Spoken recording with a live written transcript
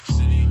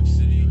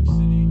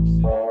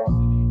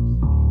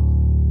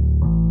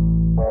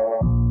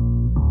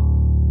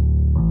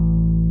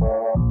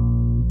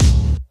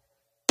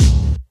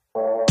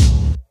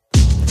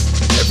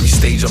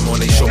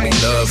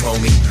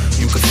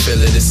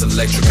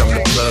I'm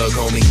the plug,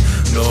 homie.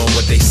 Knowing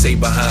what they say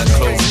behind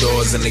closed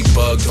doors and they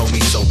bugged,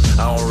 homie. So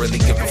I don't really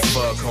give a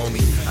fuck,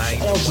 homie. I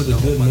ain't Shout out to the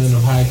good men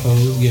of High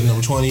Codes, getting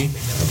number 20. I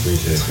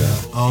appreciate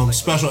that.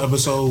 Special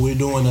episode. We're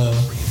doing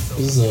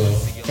this is a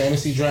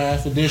fantasy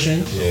draft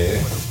edition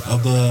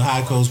of the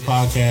High Codes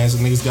podcast.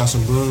 The niggas got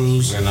some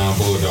brews. And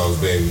Bulldogs,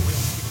 baby.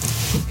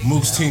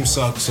 Mook's team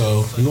sucks,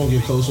 so you gonna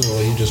get closer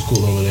or you just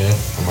cool over there?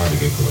 I'm about to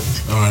get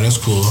closer. Alright, that's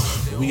cool.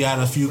 We got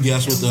a few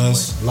guests with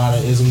us. A lot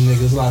of ism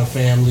niggas, a lot of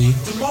family.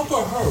 The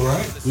bumper hurt,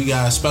 right? We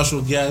got a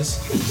special guest,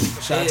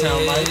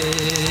 Chi-Town Mike.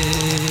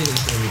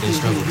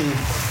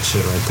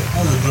 Shit right there.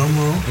 On the drum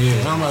roll.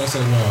 Yeah, I'm about to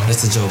say no.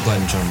 That's the Joe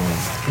Budden drum roll.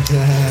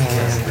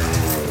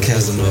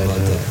 Kaz don't know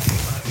about that.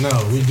 No,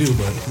 we do,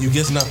 but you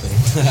get nothing.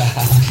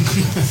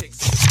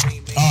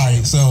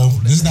 Alright, so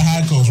this is the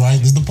High Codes, right?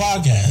 This is the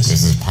podcast.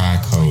 This is High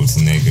Codes,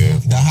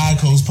 nigga. The High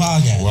Codes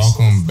podcast.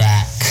 Welcome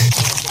back.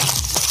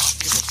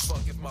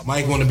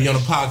 Mike want to be on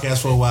the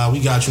podcast for a while. We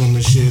got you in the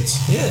shits.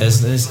 Yeah,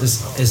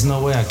 it's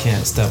no way I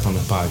can't step on the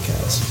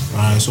podcast.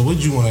 All right, so what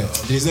do you want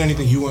to... Is there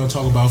anything you want to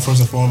talk about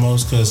first and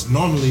foremost? Because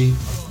normally,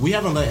 we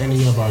haven't let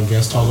any of our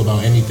guests talk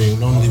about anything.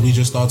 Normally, we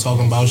just start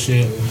talking about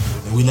shit,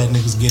 and we let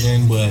niggas get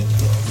in. But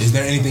is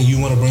there anything you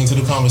want to bring to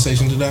the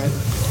conversation today?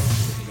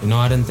 You know,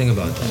 I didn't think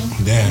about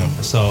that. Damn.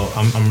 So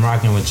I'm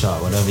rocking with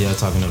y'all. Whatever y'all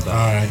talking about.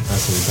 All right.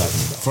 That's what we're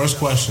talking about. First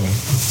question.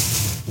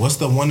 What's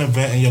the one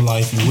event in your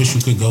life you wish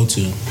you could go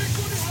to?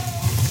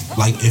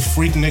 Like, if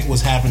Freaknik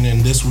was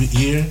happening this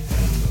year,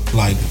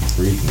 like...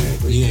 Freaknik.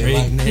 Yeah,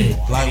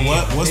 Freaknik. like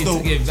what's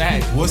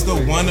the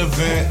one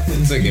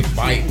event... Took it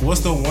bite.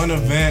 What's the one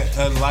event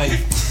of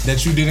life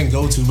that you didn't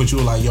go to, but you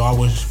were like, yo, I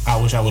wish I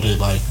would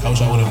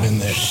have been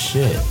there.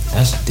 Shit,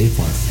 that's a deep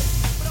one.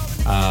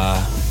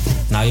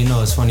 Now you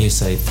know it's funny you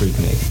say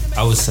Freaknik.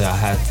 I would say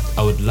I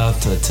would love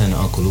to attend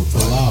Uncle Luke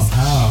party.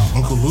 How?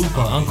 Uncle Luke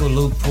party. Uncle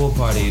Luke pool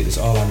party is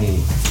all I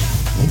need.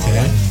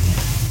 Okay.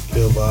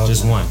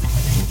 Just one.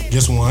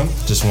 Just one?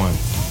 Just one.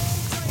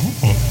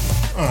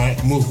 All right,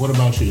 Mook, what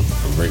about you?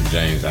 Rick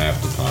James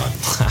after party.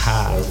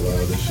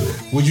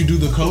 Would you do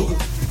the coke?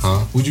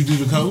 Huh? Would you do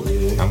the coke?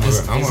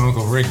 I'm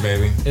Uncle Rick,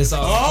 baby. It's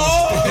all.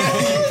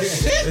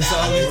 It's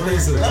all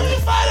inclusive. Let me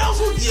find out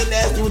who you're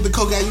nasty with the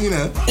cocaine.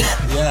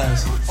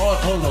 Yes. Oh,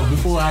 hold on.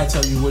 Before I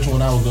tell you which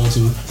one I would go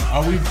to,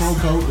 are we pro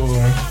coke or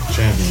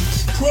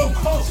Champions? Pro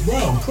coke,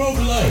 bro. Pro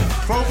blood.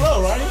 pro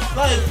blow? Right?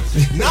 Like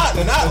not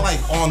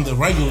like on the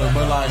regular,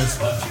 but like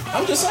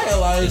I'm just saying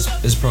like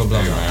It's pro blow.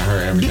 Anyway, I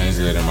heard everything's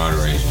good in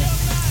moderation.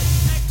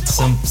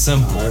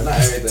 Simple. Not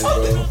everything,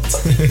 bro.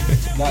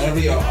 not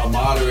every. A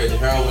moderate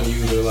heroin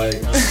user, like.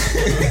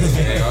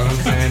 Hey, all I'm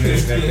saying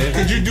is that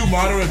Could you do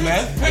moderate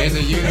math? there's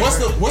a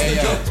university. What's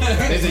the joke?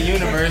 There's a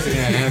university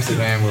in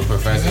Amsterdam where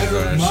professors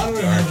are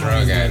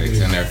drug addicts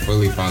and they're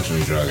fully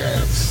functioning drug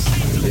addicts.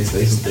 They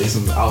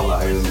some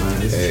outliers, man.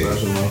 This Hey, is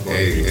special motherfucker.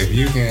 hey, if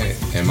you can,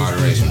 in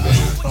moderation, baby.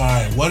 All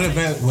right, what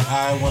event would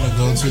I want to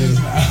go to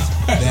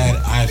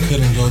that I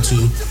couldn't go to?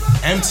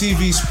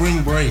 MTV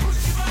Spring Break.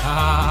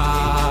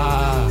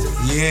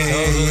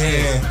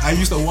 Yeah. I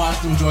used to watch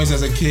them joints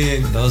as a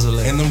kid. Those are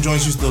lit. And them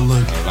joints used to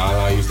look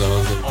Lala used to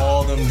host it.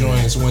 all them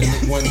joints when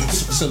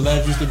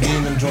celebs used to be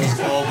in them joints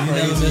all You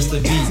never missed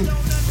crazy. a beat.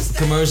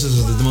 Commercials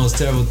was the most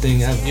terrible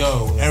thing ever.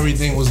 Yo,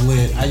 everything was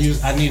lit. I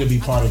need to be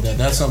part of that.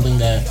 That's something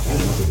that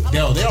they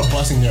are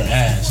busting their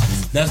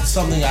ass. That's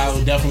something I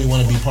would definitely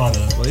want to be part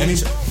of. Well,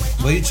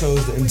 you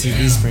chose the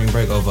MTV Spring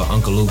Break over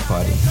Uncle Luke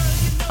party.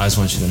 I just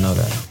want you to know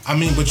that. I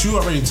mean, but you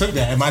already took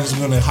that. Am I just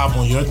gonna hop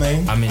on your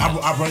thing? I mean,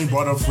 I've already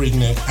brought up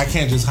Freaknik. I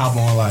can't just hop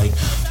on like.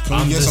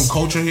 Can we get some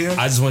culture here?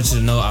 I just want you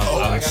to know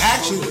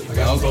Actually,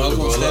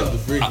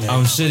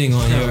 I'm shitting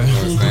on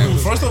your.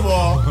 First of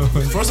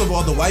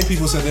all, the white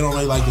people said they don't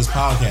really like this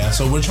podcast,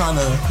 so we're trying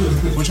to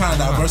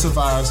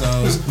diversify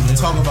ourselves and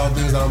talk about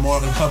things that are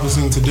more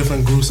encompassing to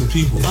different groups of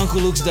people.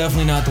 Uncle Luke's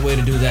definitely not the way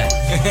to do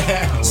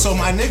that. So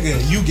my nigga,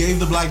 you gave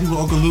the black people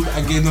Uncle Luke.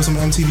 I gave them some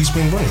MTV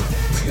Spring Break.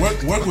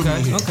 Work with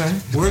me here. Okay.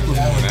 Work with me.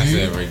 And I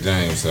said Rick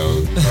James, so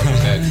you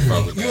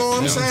fuck with You know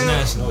what I'm saying?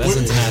 International. That's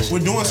international.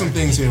 We're doing some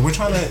things here. We're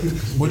trying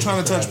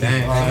to touch people.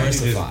 Damn, All right. that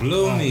just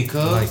blew me,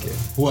 cuz. I like it.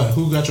 What?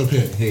 Who got your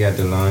pick? He got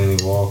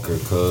Delanie Walker,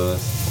 cuz.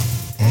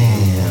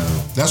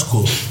 That's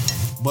cool.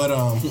 But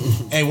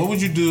hey, what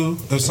would you do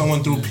if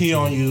someone threw pee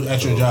on you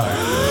at your job?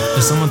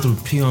 If someone threw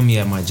pee on me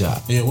at my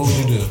job, Yeah, what would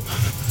you do?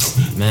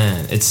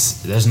 man,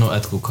 there's no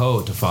ethical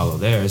code to follow.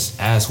 There's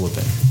ass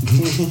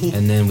whooping,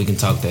 and then we can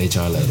talk to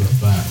HR later.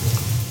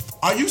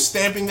 Are you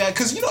stamping that?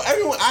 Because, you know,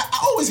 everyone, I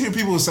always hear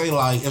people say,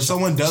 like, if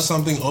someone does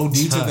something OD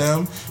to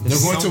them, they're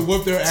going to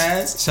whoop their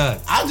ass. Chuck.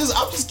 I'm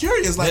just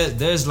curious. Like,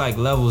 There's like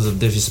levels of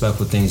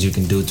disrespectful things you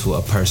can do to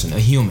a person, a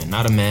human,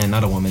 not a man,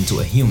 not a woman, to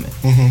a human.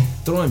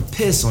 Throwing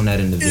piss on that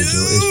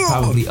individual is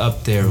probably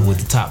up there with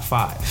the top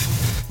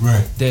 5.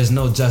 Right. There's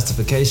no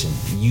justification.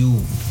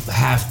 You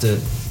have to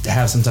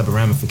have some type of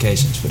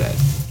ramifications for that,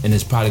 and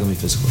it's probably gonna be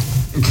physical.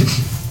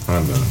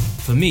 I'm done.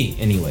 For me,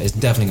 anyway, it's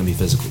definitely gonna be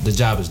physical. The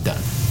job is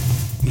done.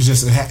 It's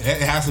just it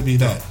has to be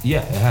that.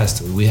 Yeah, it has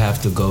to. We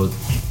have to go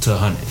to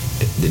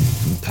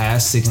 100.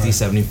 Past 60,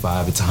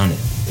 75, it's 100.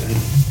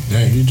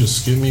 Dang, you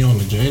just skipped me on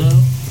the J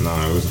though?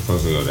 No, it was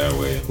supposed to go that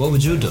way. What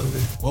would you do?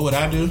 What would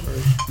I do?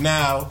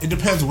 Now, it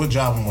depends what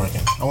job I'm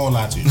working. I won't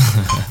lie to you.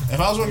 If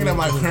I was working at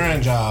my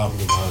current job,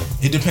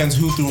 it depends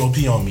who threw OP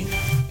on me.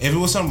 If it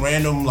was some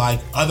random, like,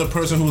 other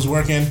person who was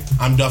working,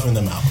 I'm duffing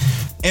them out.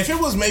 If it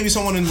was maybe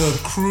someone in the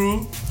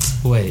crew,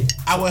 Wait.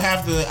 I would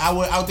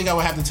think I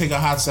would have to take a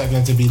hot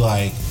second to be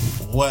like,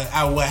 what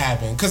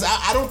happened? Because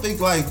I don't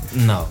think, like,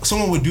 No.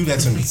 someone would do that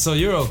to me. So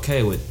you're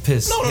okay with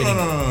piss? No.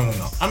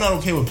 I'm not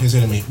okay with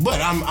pissing at me.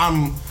 But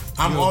I'm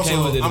You're also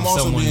okay with it if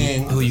also someone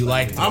being who you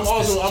like. I'm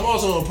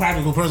also a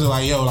practical person.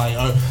 Like, yo, like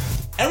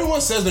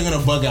everyone says they're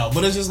gonna bug out,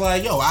 but it's just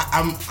like, yo,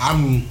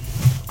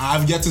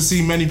 I've yet to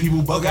see many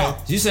people bug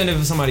out. You saying if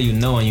it's somebody you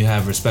know and you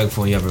have respect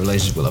for and you have a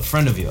relationship with, a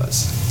friend of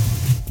yours,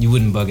 you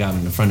wouldn't bug out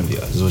in the front of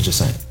yours, is what you're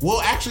saying.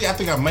 Well, actually, I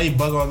think I may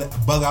bug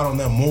out on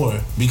them more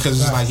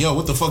because it's like, yo,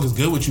 what the fuck is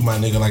good with you, my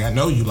nigga? Like, I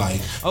know you like.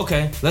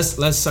 Okay,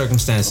 let's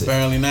circumstance it.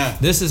 Apparently not.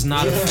 This is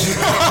not a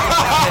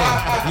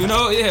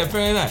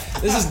apparently not.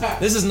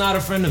 This is not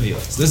a friend of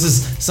yours. This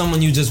is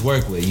someone you just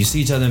work with. You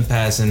see each other in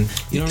passing.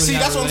 You don't really See,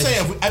 have that's a what I'm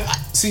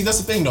saying. See, that's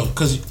the thing though,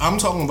 because I'm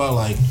talking about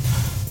like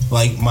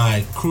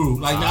my crew.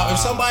 Like now, if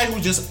somebody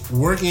who's just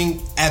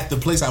working at the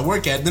place I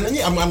work at, then I'm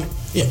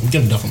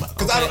getting duff them out.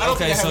 Because I don't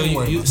think I have any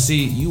worry about it.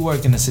 You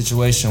work in a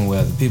situation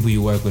where the people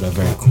you work with are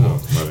very cool.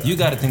 You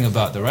got to think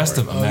about the rest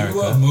of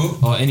America,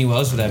 or anywhere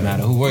else for that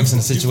matter, who works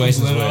in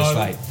situations where it's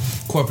like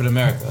corporate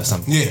America or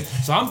something. Yeah.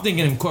 So I'm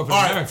thinking in corporate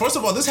All right, America. first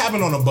of all, this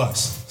happened on a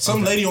bus.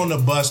 Some lady on the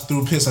bus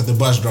threw piss at the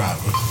bus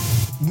driver.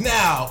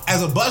 Now,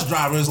 as a bus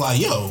driver, it's like,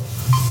 yo,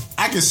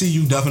 I can see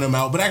you duffing them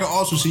out, but I can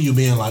also see you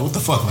being like, what the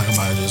fuck? Like, I'm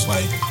about to just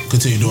like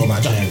continue doing my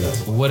job.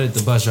 What did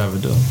the bus driver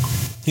do?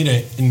 He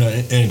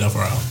didn't duff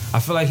her out. I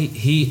feel like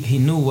he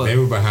knew what They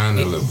were behind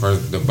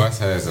the bus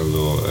has a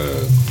little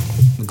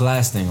the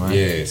glass thing,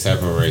 right?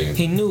 separating.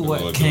 He knew the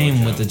what little came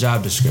door with the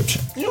job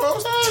description. You know what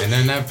I'm saying? And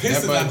then that Piss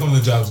is bus, not on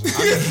the job.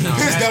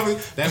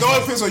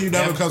 Throwing piss on you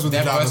never comes with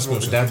the job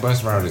description. That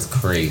bus route is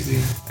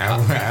crazy.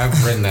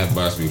 I've ridden that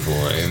bus before,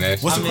 and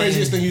that's What's the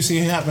craziest thing you've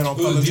seen happen on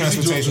public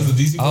transportation?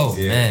 Oh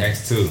man,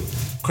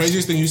 X2.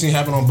 Craziest thing you've seen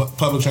happen on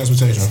public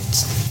transportation?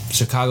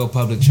 Chicago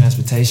public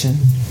transportation.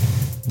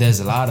 There's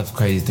a lot of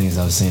crazy things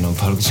I've seen on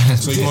public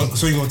transportation.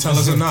 So you gonna tell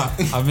us or not?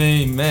 I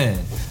mean, man.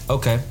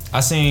 Okay, I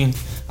seen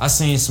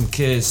some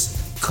kids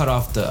cut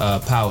off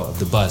the power of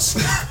the bus,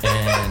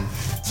 and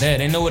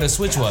they know where the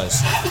switch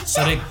was,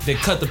 so they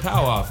cut the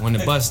power off. When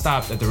the bus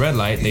stopped at the red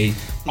light, they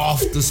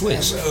off the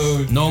switch.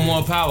 No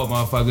more power,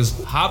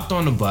 motherfuckers. Hopped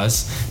on the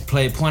bus,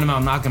 played point 'em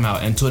out, knock 'em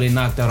out, until they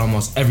knocked out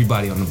almost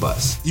everybody on the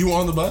bus. You were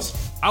on the bus?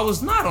 I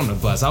was not on the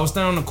bus. I was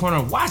standing on the corner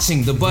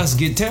watching the bus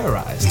get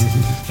terrorized.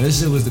 And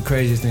this shit was the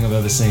craziest thing I've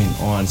ever seen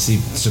on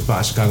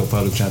Chicago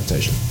public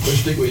transportation. Which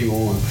stick were you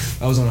on?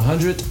 I was on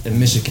 100 in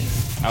Michigan.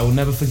 I will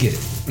never forget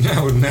it.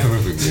 I would never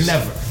forget.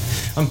 Never.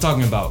 I'm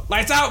talking about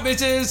lights out,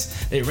 bitches.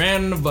 They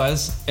ran on the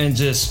bus and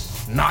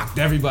just knocked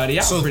everybody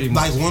out. So pretty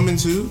much. like women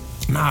too?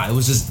 Nah, it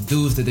was just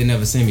dudes that they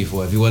never seen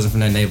before. If he wasn't from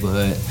that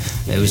neighborhood,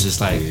 it was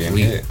just like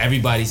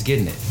everybody's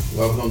getting it.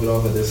 Well, we're gonna get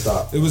off at this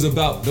stop. It was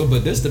about,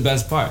 but this is the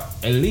best part.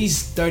 At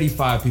least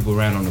 35 people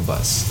ran on the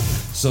bus.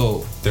 So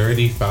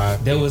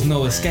 35. there was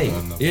no ran escape.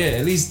 on the bus. Yeah,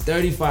 at least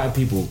 35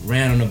 people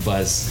ran on the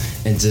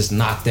bus and just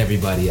knocked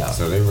everybody out.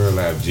 So they real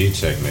life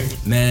G-check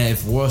niggas. Man,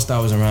 if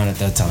Worldstar was around at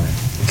that time.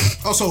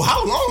 Oh, so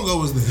how long ago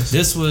was this?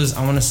 This was,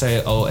 I want to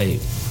say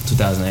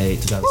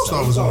 2008, 2007.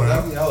 Worldstar was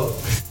around.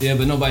 Yeah,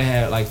 but nobody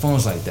had like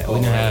phones like that. We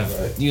didn't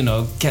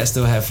have, cats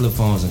still had flip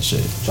phones and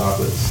shit.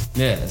 Chocolates.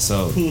 Yeah,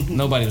 so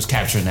nobody was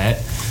capturing that.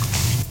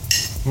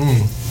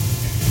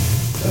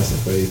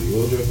 That's crazy.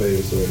 What was your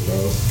favorite story,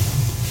 Charles?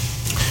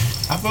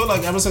 I feel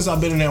like ever since I've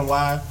been in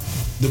NY,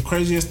 the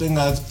craziest thing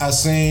I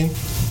seen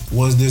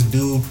was this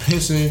dude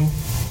pissing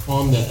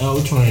on the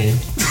L train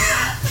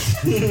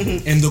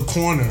in the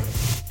corner.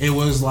 It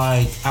was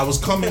like I was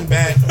coming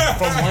back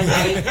from one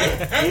day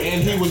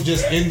and he was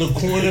just in the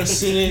corner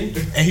sitting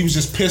and he was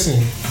just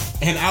pissing.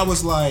 And I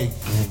was like,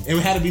 it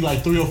had to be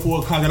like 3 or 4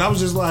 o'clock and I was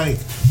just like,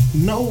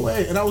 no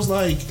way. And I was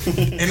like,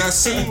 and I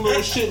seen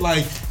little shit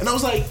like, and I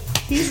was like,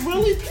 he's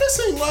really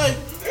pissing like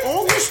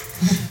all this.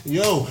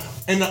 Yo,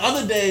 and the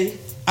other day,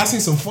 I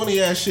seen some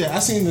funny ass shit. I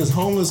seen this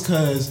homeless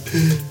cuz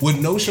with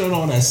no shirt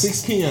on at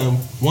 6 p.m.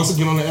 once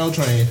again on the L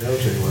train.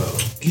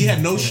 He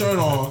had no shirt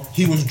on.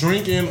 He was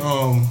drinking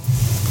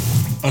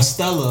a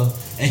Stella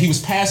and he was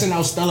passing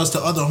out Stellas to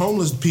other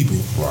homeless people.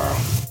 Wow.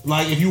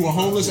 Like if you were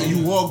homeless and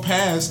you walked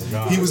past,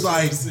 he was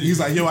like,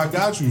 yo, I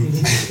got you.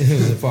 It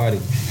was a party.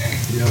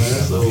 Yeah, man,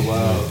 that's so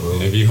wild, bro.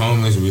 If you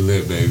homeless, we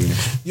live, baby.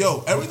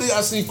 Yo, everything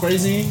I see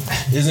crazy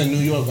is in New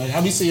York. Like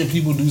I be seeing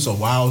people do some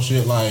wild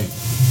shit. Like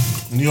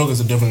New York is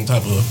a different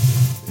type of.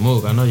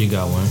 Moog, I know you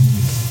got one.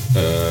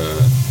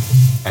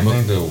 I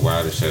think the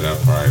wildest shit I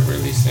probably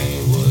really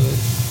seen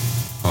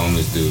was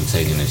homeless dude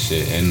taking a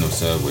shit in the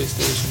subway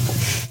station.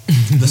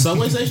 The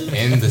subway station?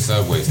 In the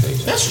subway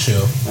station. That's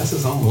chill. That's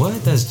his home.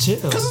 What? That's chill.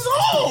 Cause it's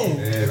home.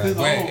 Yeah, like,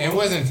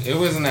 but it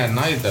wasn't at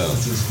night though.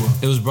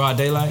 It was broad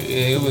daylight.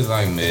 Yeah, it was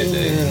like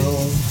midday.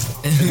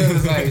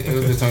 It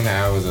was between the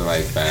hours of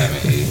like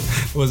 5 and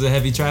 8. Was it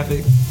heavy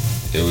traffic?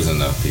 It was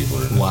enough people.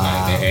 Wow.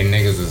 Like, and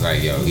niggas was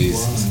like, yo,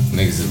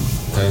 niggas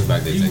is cuz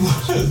back there taking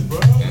shit.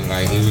 And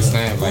like he was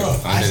standing like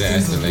under the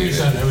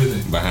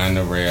escalator, behind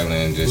the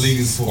railing,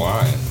 just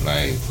squatting.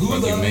 Like,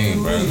 what you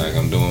mean, bro? Like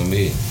I'm doing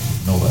me.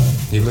 Nobody.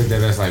 He looked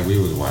at us like we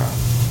was wild.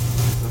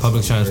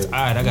 Public transport. All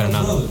right, I got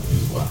another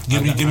one.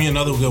 Give me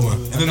another good one.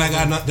 And then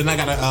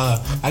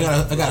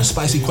I got a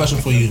spicy question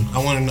for you. I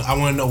want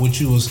to know what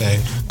you will say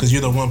because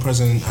you're the one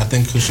person I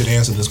think who should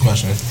answer this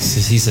question.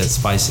 He said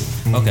spicy.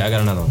 Okay, I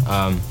got another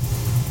one.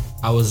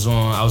 I was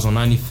on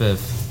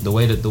 95th. The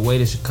way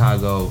the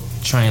Chicago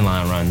train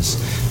line runs,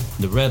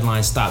 the red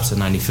line stops at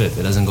 95th.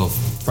 It doesn't go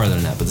further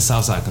than that, but the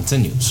south side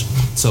continues.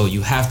 So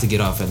you have to get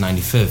off at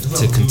 95th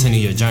to continue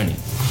your journey,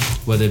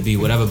 whether it be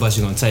whatever bus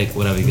you're gonna take,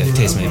 whatever the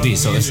case may be.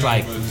 So it's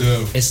like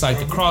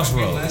the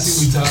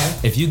crossroads.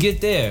 If you get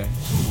there,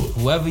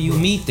 whoever you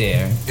meet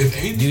there,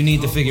 you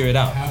need to figure it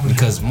out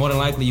because more than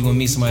likely you're gonna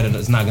meet somebody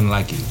that's not gonna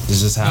like you.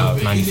 This is just how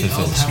 95th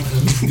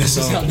is. That's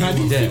just how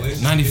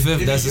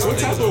 95th. That's just what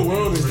type of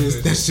world is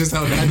this? That's just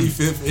how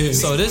 95th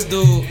is. So this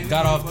dude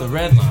got off the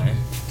red line.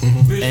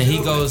 And he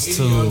goes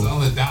to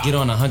get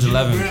on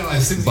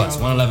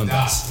 111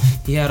 bus.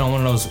 He had on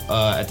one of those,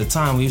 at the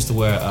time we used to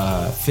wear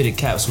fitted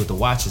caps with the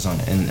watches on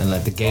it and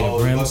like the gator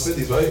brims. The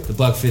Buck 50s, right? The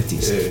Buck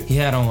 50s. Yeah. He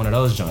had on one of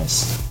those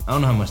joints. I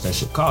don't know how much that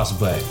shit cost,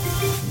 but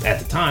at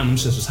the time, them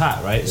shit was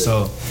hot, right? Yeah.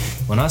 So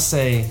when I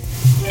say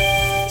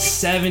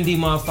 70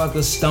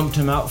 motherfuckers stumped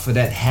him out for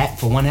that hat,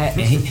 for one hat,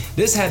 and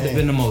this had to have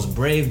been the most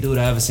brave dude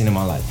I ever seen in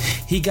my life.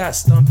 He got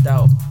stumped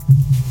out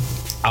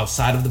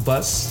outside of the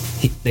bus.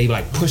 They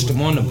like pushed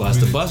him on the bus.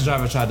 The bus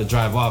driver tried to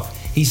drive off.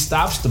 He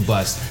stops the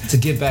bus to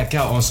get back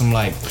out on some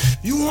like,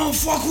 you wanna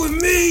fuck with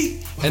me?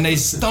 And they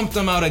stumped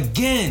him out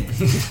again.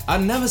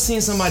 I've never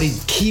seen somebody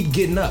keep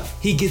getting up.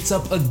 He gets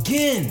up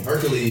again.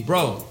 Hercules.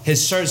 Bro,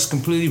 his shirt's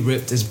completely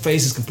ripped, his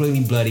face is completely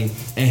bloody,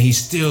 and he's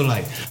still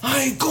like,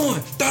 I ain't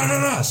going,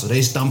 da-da-da. So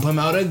they stump him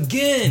out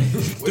again.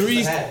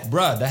 The hat?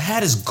 Bruh, the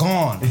hat is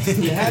gone.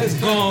 The hat is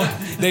gone.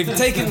 They've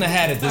taken the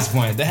hat at this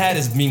point. The hat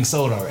is being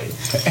sold already.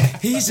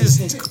 He's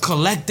just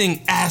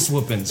collecting ass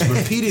whoopings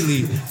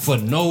repeatedly for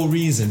no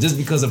reason, just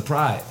because of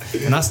pride.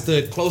 And I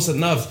stood close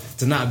enough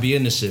to not be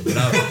in the shit, but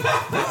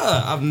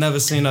I've never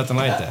seen nothing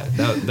like that.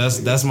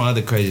 That's my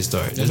other crazy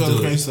story. This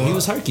dude, he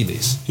was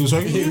Hercules. He was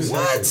Hercules?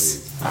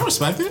 What? I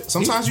respect it.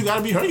 Sometimes you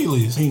gotta be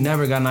Hercules. He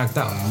never got knocked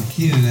out.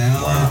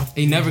 Wow.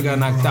 He never got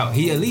knocked out.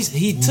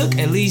 He took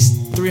at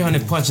least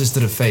 300 punches to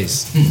the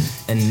face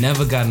and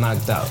never got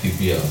knocked out.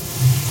 Yeah.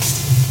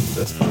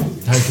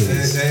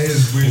 Hercules. That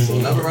is weird. So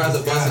never ride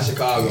the bus in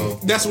Chicago.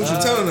 That's what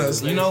you're telling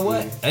us. You know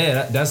what?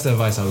 Yeah, that's the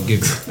advice I would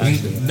give you.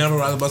 Actually. Never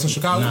ride the bus in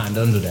Chicago? Nah,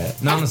 don't do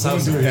that. Not on the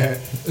south side.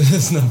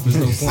 There's no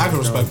point. I can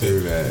respect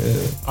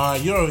it.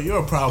 Alright, you're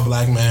a proud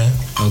black man.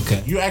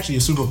 Okay. You're actually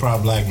a super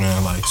proud black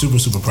man, like super,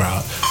 super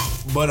proud.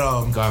 But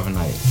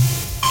Garvanite.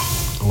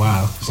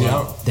 wow. See,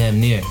 Damn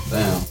near.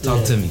 Damn.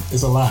 Talk to me.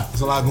 it's a lot.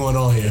 It's a lot going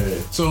on here.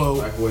 So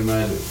Black boy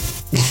magic.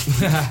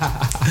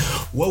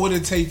 what would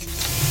it take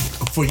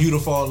for you to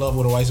fall in love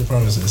with a white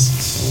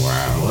supremacist?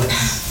 Wow.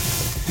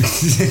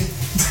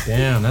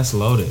 Damn, that's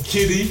loaded.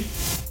 Kitty.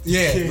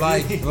 Yeah,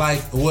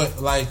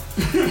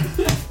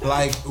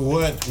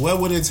 what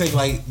would it take?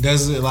 Like,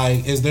 does it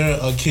like, is there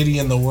a kitty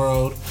in the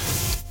world?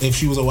 If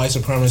she was a white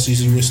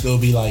supremacist, you would still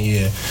be like,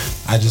 yeah,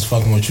 I just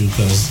fucking with you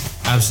because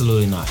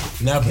Absolutely not.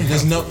 never.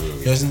 There's nothing.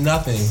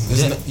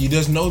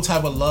 There's no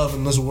type of love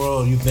in this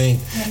world you think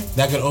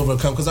that could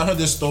overcome. Because I heard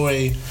this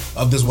story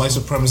of this white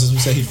supremacist who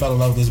said he fell in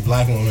love with this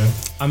black woman.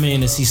 I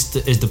mean, is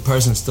the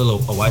person still a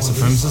white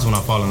supremacist when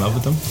I fall in love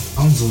with them?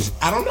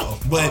 I don't know,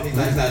 but He's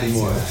not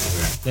anymore.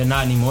 They're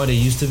not anymore. They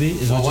used to be.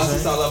 Is what Once you're he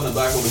saying? started loving a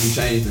black woman, he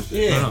changed and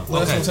shit. yeah, No. that's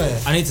what I'm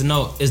saying. I need to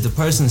know: is the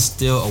person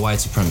still a white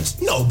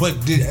supremacist? No, but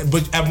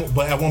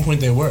at one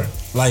point they were.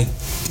 Like,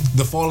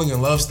 the falling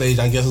in love stage,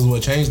 I guess, is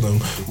what changed them.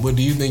 But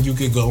do you think you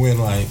could go in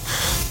like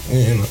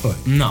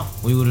No,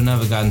 we would have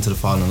never gotten to the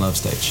falling in love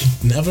stage.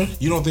 never?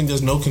 You don't think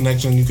there's no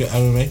connection you could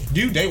ever make? Do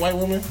you date white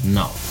women?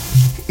 No.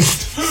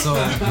 So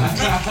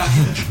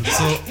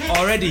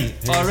already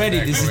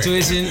the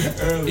situation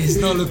is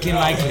not looking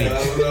likely.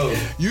 I don't know.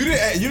 You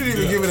didn't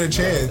even give it a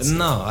chance.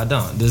 No, I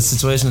don't. The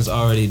situation is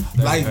already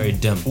very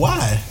dim.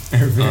 Why?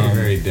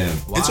 Very dim.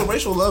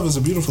 Interracial love is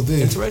a beautiful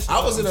thing. Interracial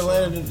I was in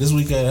Atlanta this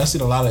weekend. I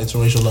seen a lot of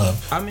interracial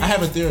love. I mean- I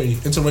have a theory.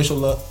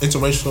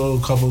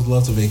 Interracial couples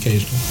love to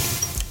vacation.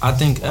 I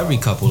think every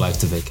couple likes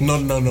to vacate.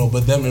 No,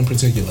 but them in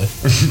particular.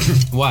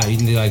 Why? You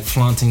think they like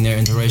flaunting their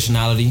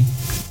interraciality?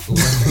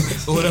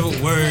 Whatever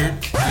word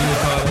you would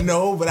call it.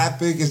 No, but I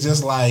think it's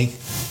just like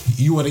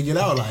you want to get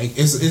out. Like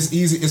it's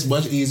easy. It's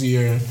much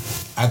easier,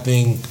 I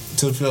think,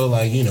 to feel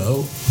like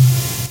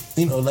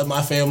let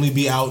my family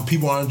be out.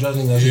 People aren't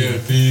judging us here.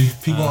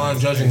 People aren't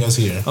judging us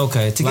here.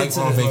 Okay, to Like get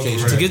to on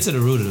vacation. To get to the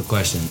root of the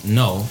question,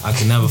 no, I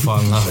could never fall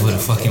in love with a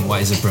fucking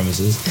white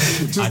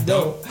supremacist. I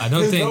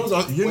don't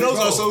think. Your nose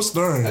are so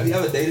stern. Have you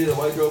ever dated a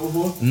white girl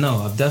before? No,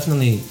 I've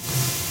definitely.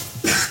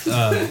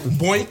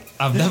 Boink.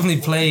 I've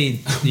definitely played,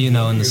 in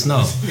the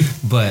snow,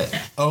 but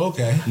Oh,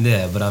 okay.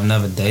 yeah, but I've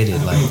never dated.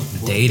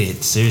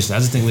 Seriously, I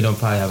just think we don't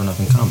probably have enough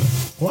in common.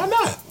 Why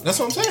not? That's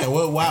what I'm saying.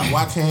 Well,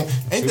 why can't?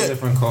 Ain't Two there?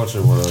 different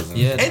culture worlds. And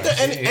Yeah. Ain't there?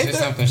 it's Ain't just there?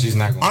 something she's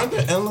not going Aren't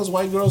there endless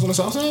white girls on the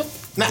south side?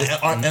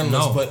 Not aren't endless,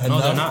 No, but no,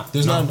 enough. they're not.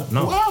 There's No, not.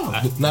 no.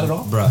 Wow, not at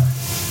all. Bruh.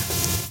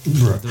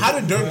 How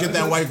did Dirk get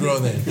that white girl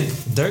then?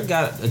 Dirk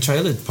got a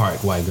trailer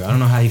park white girl. I don't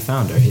know how he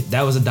found her.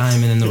 That was a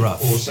diamond in the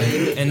rough.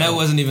 And that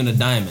wasn't even a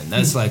diamond.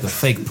 That's like a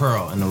fake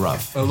pearl in the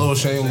rough. A little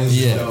shameless.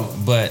 Yeah,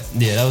 but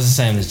that was the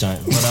same as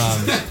giant.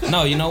 But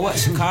no, you know what?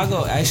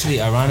 Chicago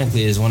actually,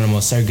 ironically, is one of the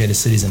most segregated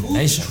cities in the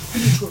nation.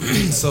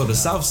 So the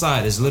South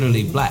Side is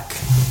literally black,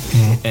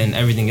 and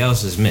everything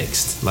else is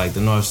mixed. Like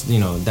the North,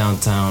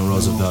 downtown,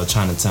 Roosevelt,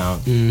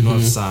 Chinatown,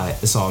 North Side,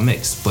 it's all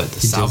mixed. But the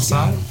South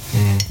Side,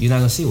 you're not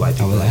gonna see white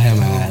people like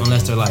that,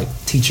 unless they're like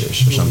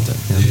teachers or something,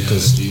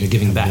 because they're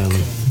giving back.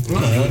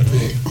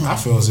 I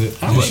feels it.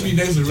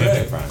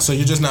 So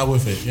you're just not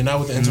with it. You're not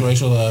with the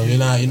interracial love. You're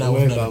not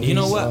with none. You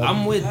know what?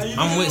 I'm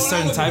with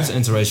certain types of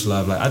interracial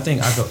love. Like I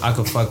think I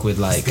could fuck with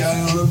like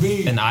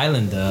an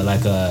islander,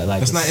 like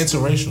It's not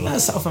interracial.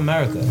 That's South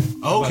America.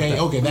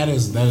 Okay, that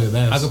is.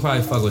 I could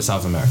probably fuck with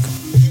South America.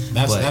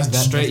 But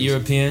straight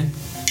European,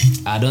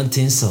 I don't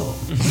think so.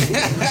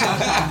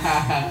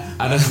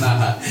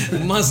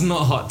 Must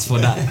not hot for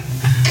that.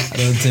 I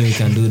don't think we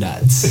can do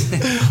that.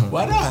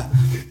 Why not?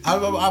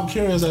 I'm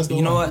curious as to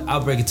You know what?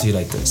 I'll break it to you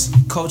like this.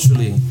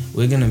 Culturally,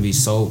 we're gonna be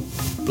so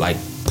like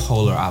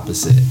polar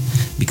opposite,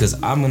 because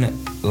I'm gonna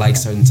like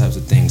certain types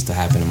of things to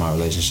happen in my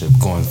relationship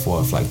going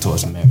forth, like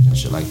towards marriage and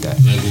shit like that.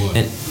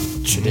 And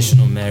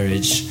traditional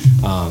marriage,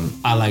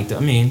 I like that.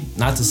 I mean,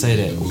 not to say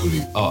that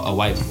a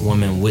white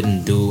woman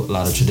wouldn't do a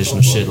lot of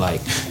traditional shit,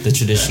 like the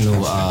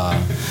traditional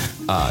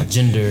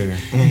gender,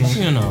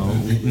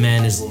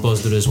 man is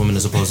supposed to do this, woman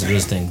is supposed to do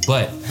this thing.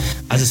 But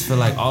I just feel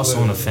like also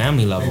on a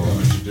family level,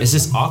 it's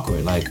just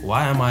awkward. Like,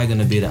 why am I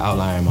gonna be the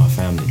outlier in my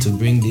family to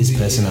bring this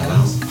person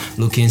around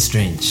looking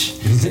strange?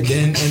 and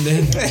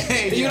then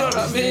you know what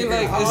I mean?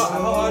 Like, How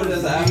hard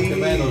is an African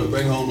man to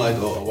bring home like a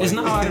white it's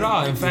not hard at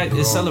all. In fact,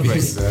 it's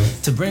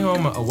celebrated. To bring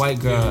home a white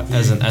girl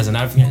as an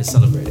African is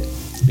celebrated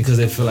because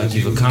they feel like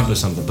you've accomplished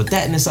something. But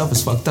that in itself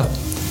is fucked up.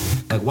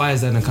 Like, why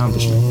is that an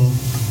accomplishment?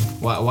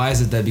 Why is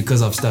it that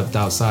because I've stepped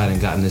outside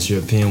and gotten this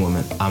European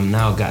woman, I'm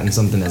now gotten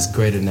something that's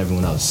greater than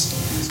everyone else?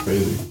 It's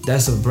crazy.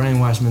 That's a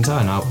brainwashed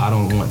mentality, and I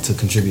don't want to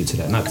contribute to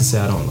that. Not to say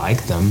I don't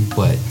like them,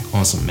 but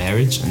on some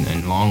marriage and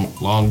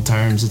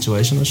long-term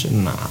situational shit,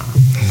 nah.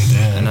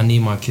 Damn. And I need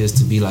my kids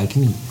to be like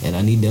me, and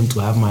I need them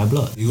to have my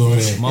blood. You go over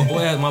there.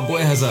 My boy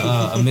has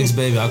a mixed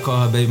baby. I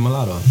call her Baby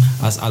Mulatto.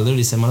 I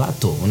literally say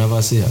Mulatto whenever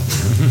I see her.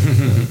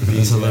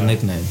 That's her little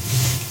nickname.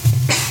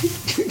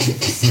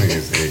 This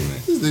nigga's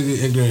ignorant. This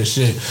nigga ignorant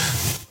shit.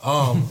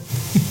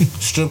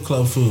 Strip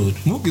club food.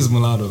 Mook is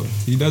mulatto.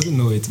 He doesn't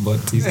know it, but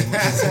he's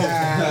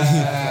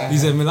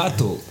a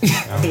mulatto.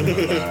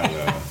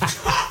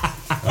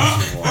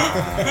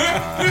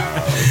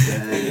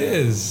 He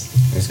is.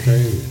 It's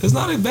crazy. It's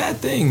not a bad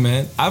thing,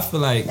 man. I feel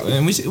like,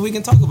 and we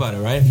can talk about it,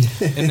 right?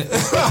 We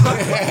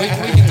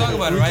can talk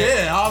about it, right?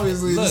 Yeah,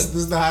 obviously. Look, this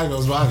is the High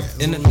Goes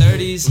podcast. In the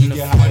 30s, in the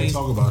get high and 40s,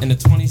 talk about in the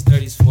 20s,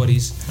 30s,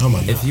 40s, Oh my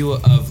God. if you were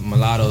of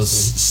mulatto's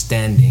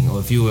standing, or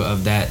if you were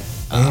of that,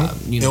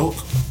 Ilk?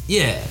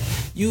 yeah,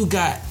 you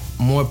got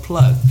more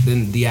plug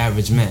than the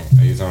average man.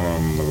 Are you talking about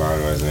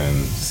mulatto as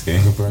in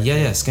skin complexion?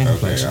 Yeah, skin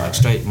complexion, like alright.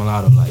 straight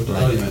mulatto, like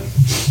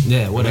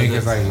yeah, whatever.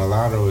 Because like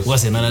mulatto is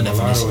What's another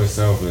mulatto definition?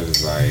 itself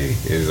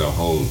is a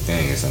whole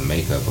thing. It's a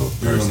makeup of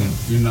a person.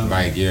 You're not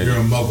like you're a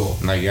muggle.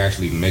 Like you're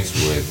actually mixed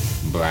with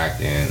black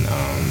and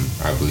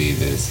I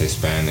believe it's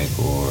Hispanic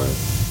or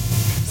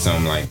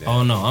something like that.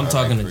 Oh no, I'm Or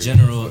talking like the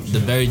general, the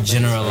very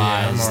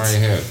generalized. I'm already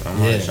hip. I'm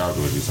already Yeah. shocked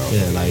what you're talking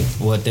Yeah, about. like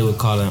what they would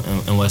call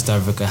in West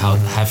Africa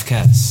half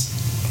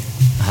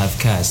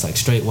caste, like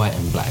straight white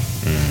and black.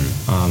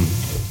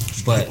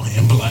 But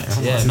And black.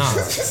 yeah, no.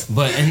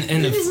 But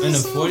in the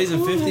 40s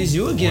and 50s,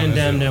 you were getting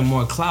damn near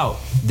more clout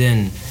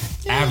than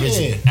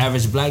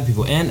average black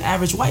people and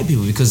average white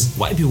people, because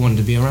white people wanted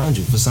to be around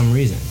you for some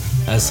reason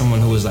as someone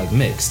who was like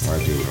mixed.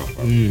 White people don't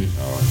fuck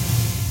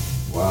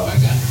with Wow.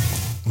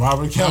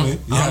 Robert Kelly.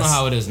 I don't know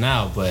how it is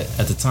now, but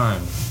at the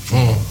time,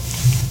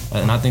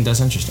 and I think that's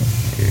interesting.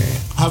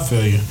 I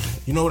feel you.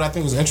 You know what I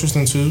think is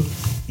interesting too?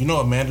 You know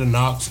Amanda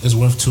Knox is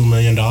worth $2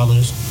 million?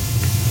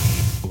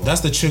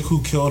 That's the chick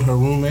who killed her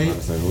roommate. I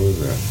was like, who is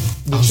that?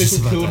 The I was chick just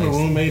who about killed to her ask.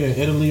 roommate in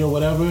Italy or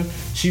whatever.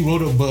 She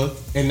wrote a book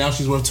and now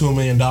she's worth $2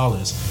 million.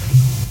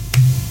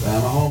 My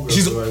homegirl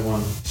She's the right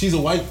one. She's a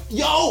white.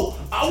 Yo,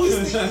 I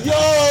was.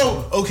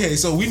 Yo. Okay,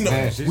 so we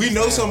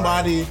know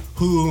somebody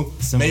who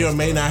may or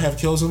may not have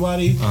killed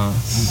somebody,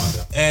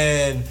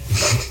 and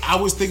I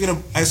was thinking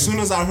of, as soon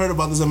as I heard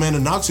about this Amanda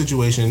Knox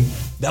situation,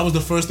 that was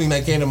the first thing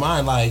that came to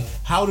mind. Like,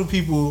 how do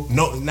people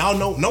know? Now,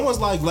 no one's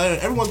like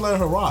everyone's letting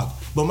her rock,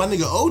 but my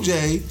nigga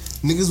OJ,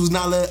 niggas was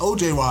not letting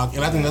OJ rock,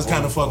 and I think that's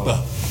kind of fucked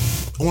up.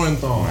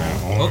 Orenthal.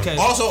 Okay.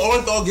 Also,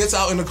 Orenthal gets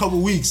out in a couple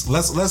weeks.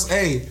 Let's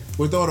hey,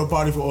 we're throwing a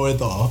party for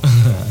Orenthal.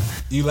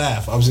 You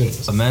laugh. I'm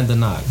serious. Amanda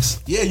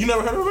Knox. Yeah, you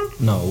never heard of her?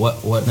 No.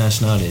 What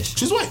nationality is she?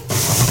 She's white.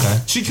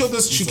 Okay. She killed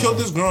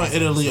this girl in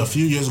Italy a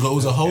few years ago. It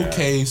was a whole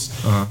case.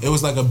 It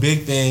was like a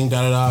big thing.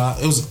 Da da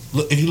da. It was.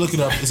 If you look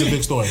it up, it's a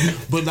big story.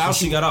 But now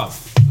She got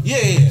off. Yeah.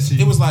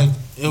 It was like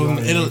it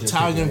was in an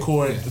Italian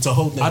court. It's a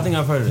whole thing. I think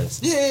I've heard of this.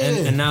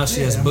 Yeah. And now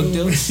she has book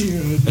deals.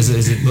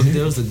 Is it book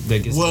deals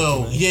that gets?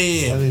 Well,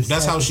 yeah.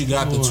 That's how she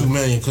got the $2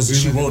 million, because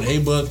she wrote a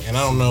book, and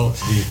I don't know,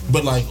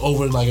 but like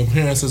over like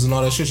appearances and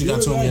all that shit, she got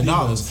 $2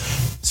 million.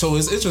 So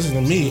it's interesting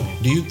to me.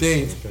 Do you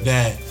think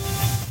that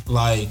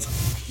like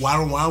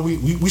why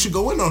we should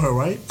go in on her,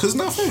 right? Because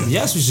it's not fair.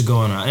 Yes, we should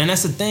go in on, and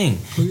that's the thing.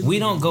 We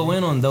don't go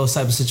in on those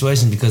type of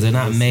situations because they're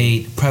not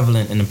made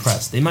prevalent in the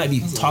press. They might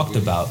be talked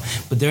about,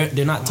 but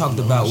they're not talked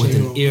about with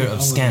an ear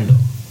of scandal.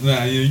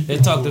 They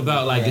talked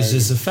about like it's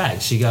just a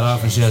fact. She got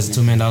off and she has a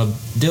 $2 million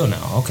deal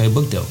now. Okay,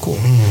 book deal, cool.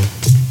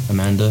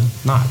 Amanda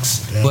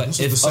Knox. Yeah, but this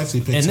is if the sexy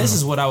pick and this time.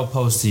 is what I would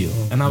pose to you.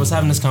 And I was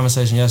having this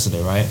conversation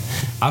yesterday, right?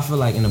 I feel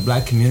like in the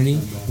black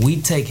community,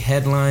 we take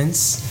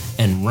headlines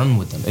and run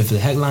with them. If the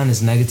headline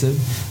is negative,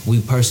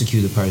 we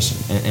persecute the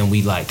person and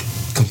we like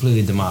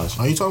completely demolish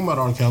them. Are you talking about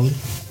R. Kelly?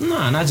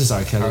 Nah, not just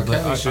R. Kelly,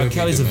 but R.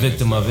 Kelly's a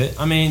victim of it.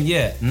 I mean,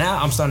 yeah.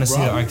 Now I'm starting to see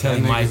that R.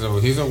 Kelly might.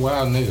 He's a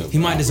wild nigga. He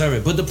might deserve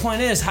it. But the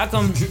point is, how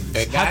come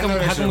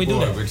we do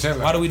that?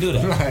 Why do we do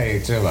that?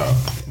 Like, chill out.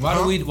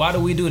 Why do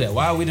we do that?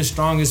 Why are we the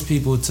strongest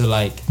people to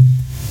like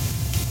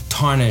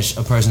tarnish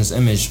a person's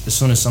image as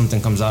soon as something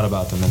comes out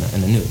about them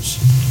in the news?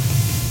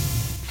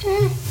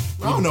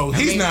 I don't know.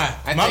 He's not.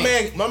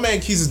 My man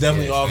Keys is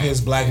definitely off his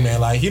black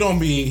man. Like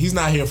he's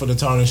not here for the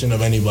tarnishing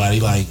of anybody.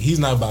 Like he's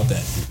not about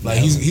that. Like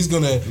he's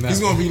gonna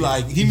be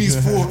like he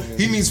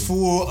needs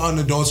full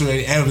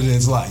unadulterated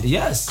evidence, like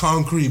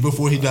concrete,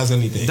 before he does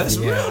anything. That's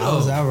real.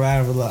 I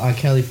ride with R.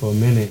 Kelly for a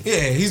minute.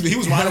 Yeah,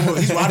 he's riding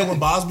with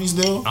Bosby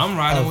still. I'm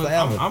riding with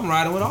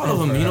all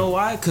of them. You know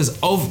why? Because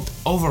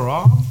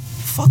overall,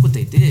 fuck what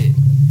they did.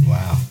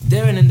 Wow.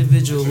 They're an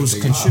individual who's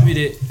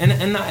contributed,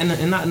 and not in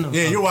a,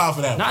 yeah, you're wild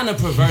for that. Not in a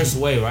perverse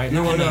way, right?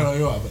 No,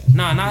 you're wild for that.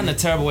 Nah, not in a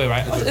terrible way,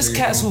 right? It's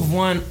cats who've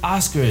won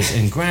Oscars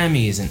and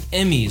Grammys and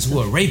Emmys who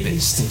are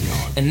rapists,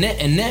 and the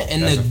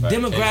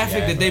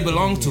demographic that they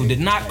belong to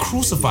did not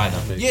crucify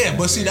them. Yeah,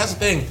 but see, that's the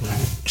thing.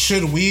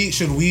 Should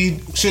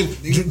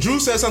Drew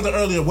said something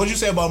earlier. What'd you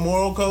say about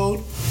moral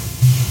code?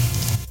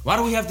 Why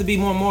do we have to be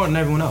more moral than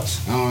everyone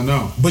else? I don't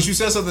know. But you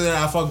said something that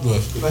I fucked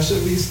with.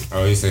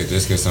 Oh, he said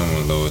just because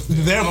someone lowest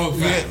They're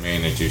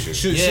mean that you should.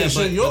 Should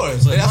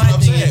yours. But That's my what I'm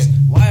thing saying. is,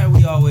 why are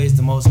we always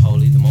the most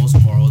holy, the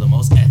most moral, the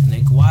most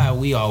ethnic? Why are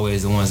we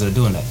always the ones that are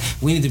doing that?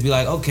 We need to be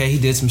like, okay, he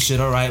did some shit,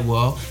 all right,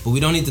 well, but we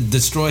don't need to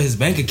destroy his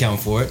bank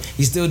account for it.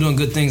 He's still doing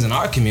good things in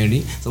our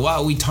community. So why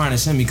are we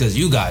tarnish him because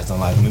you guys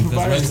don't like him?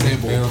 Provide an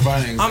example.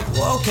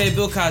 Well, okay,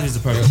 Bill Cosby's the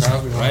perfect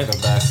example, right? To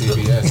buy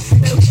CBS.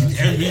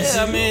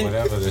 Yeah, I mean,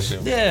 Whatever this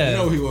shit. yeah. You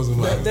know he wasn't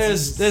like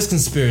There's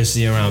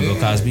conspiracy around Bill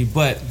Cosby,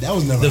 but that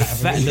was never the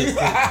happening.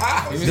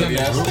 fact.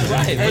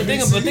 Right,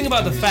 but think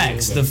about the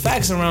facts. The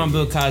facts around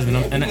Bill Cosby,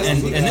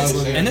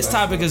 and this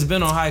topic has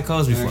been on High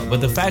Coast before.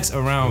 But the facts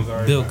around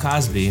Bill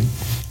Cosby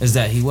is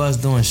that he was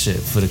doing shit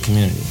for the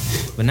community.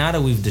 But now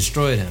that we've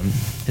destroyed him,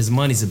 his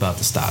money's about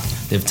to stop.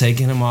 They've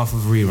taken him off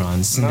of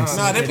reruns.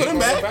 Nah, they put him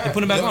back. They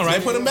put him back on, right?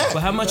 They put him back.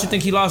 But how much you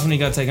think he lost when he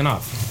got taken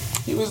off?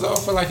 He was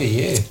off for like a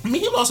year. I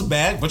mean, he lost a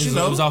bag, but you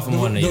know, He was off for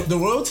more than a year. the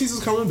royalties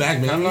is coming back,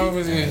 man. How long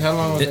was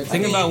it?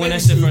 Think about when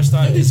that shit first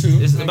started. maybe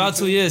two. It's about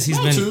 2 years. He's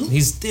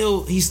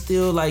two.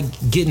 still like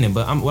getting it.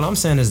 But what I'm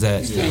saying is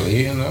that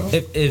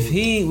if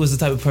he was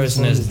the type of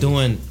person that's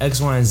doing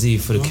X, Y, and Z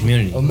for the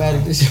community,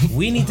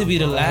 we need to be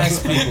the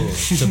last people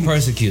to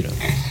persecute him.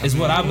 Is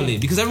what I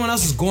believe, because everyone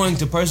else is going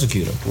to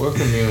persecute him. What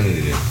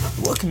community?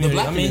 What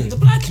community? The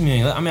black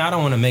community. I mean, I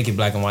don't want to make it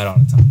black and white all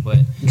the time, but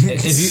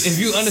if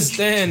you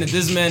understand that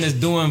this man is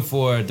doing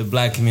for the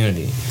black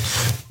community,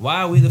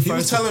 why are we the first? He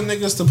was telling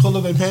niggas to pull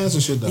up their pants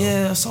and shit, though.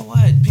 Yeah, so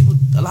what?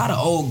 A lot of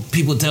old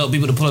people tell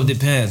people to pull up their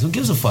pants. Who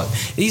gives a fuck?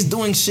 He's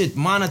doing shit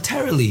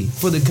monetarily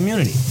for the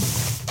community.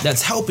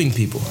 That's helping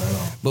people.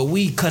 But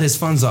we cut his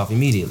funds off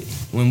immediately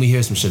when we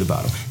hear some shit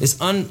about him. It's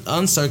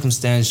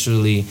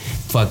uncircumstantially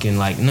fucking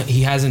like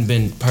he hasn't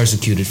been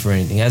persecuted for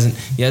anything.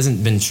 He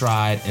hasn't been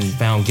tried and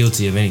found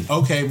guilty of anything.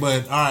 Okay,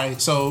 but all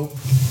right. So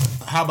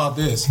how about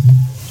this?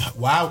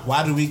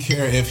 Why do we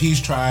care if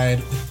he's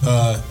tried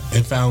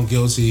and found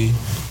guilty?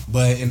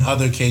 But in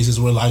other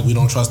cases, we're like, we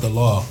don't trust the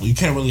law. You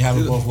can't really have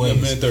it both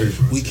ways.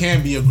 We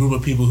can't be a group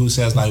of people who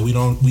says like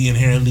we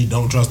inherently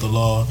don't trust the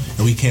law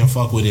and we can't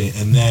fuck with it.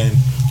 And then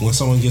when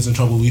someone gets in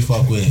trouble, we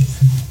fuck with it.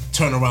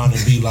 turn around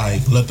and be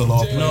like, let the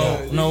law play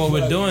out. No, what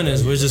we're doing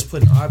is we're just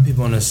putting our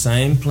people on the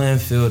same playing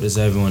field as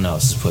everyone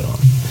else is put on.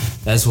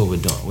 That's what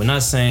we're doing. We're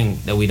not saying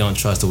that we don't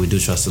trust or we do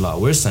trust the law.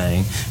 We're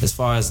saying, as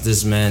far as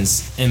this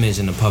man's image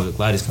in the public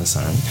light is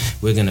concerned,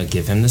 we're going to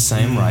give him the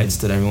same rights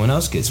that everyone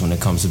else gets when it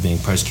comes to being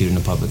persecuted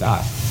in the public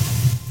eye.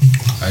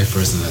 I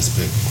person that's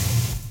big.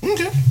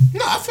 Okay.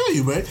 No, I feel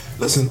you, bro.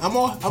 Listen, I'm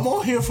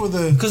all here for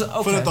the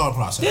thought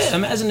process. Yeah,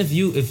 imagine if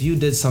you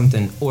did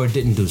something or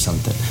didn't do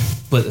something,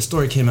 but the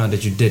story came out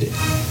that you did it.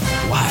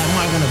 Why am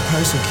I gonna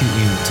persecute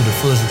you to the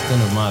fullest extent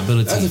of my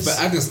abilities?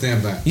 I can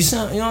stand back. You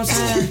know what I'm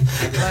saying?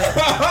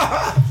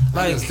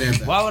 Like,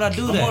 why would I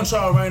do that? I'm on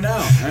trial right now.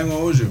 I ain't gonna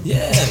hold you.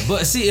 Yeah,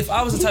 but see, if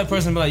I was the type of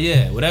person to be like,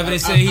 yeah, whatever they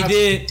say he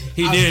did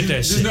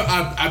that shit.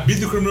 I beat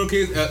the criminal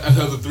case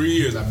after 3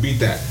 years. I beat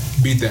that.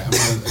 I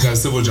got a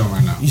civil jump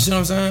right now. You see what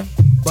I'm saying?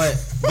 But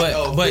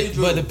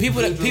the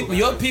people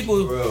your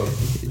people,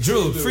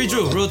 Drew, free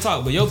Drew, real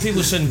talk. But your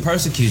people shouldn't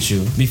persecute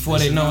you before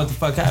they know what the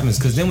fuck happens.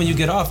 Because then when you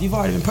get off, you've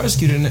already been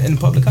persecuted in the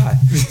public eye.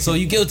 So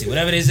you guilty.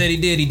 Whatever they said he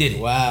did it.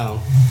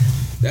 Wow.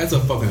 That's a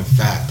fucking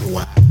fact.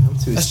 Wow.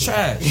 That's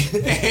trash.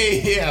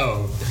 Hey,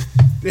 yo.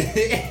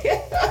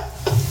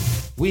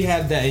 We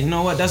have that. You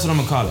know what? That's what I'm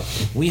gonna call it.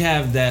 We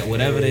have that.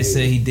 Whatever they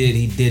say he did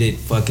it.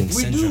 Fucking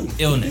syndrome.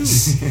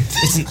 Illness.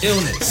 It's an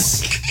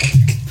illness.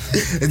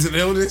 It's an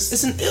illness?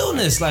 It's an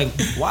illness. Like,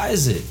 why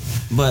is it?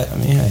 But, I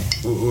mean, hey.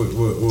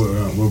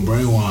 We're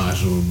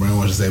brainwashed. We're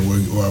brainwashed to say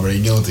we're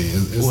already guilty.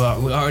 Well,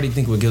 we already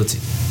think we're guilty.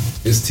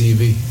 It's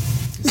TV.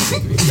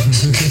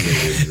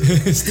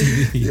 It's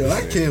TV. Yo,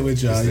 I can't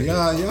with y'all.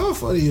 Y'all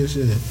funny as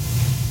shit.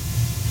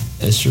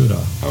 It's true,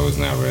 though. I was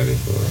not ready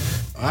for it.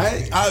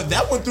 I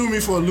that one threw me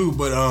for a loop,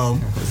 but I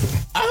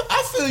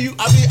feel you.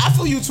 I mean, I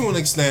feel you to an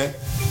extent.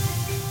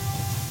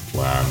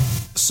 Wow.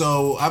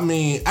 So I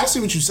mean, I see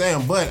what you're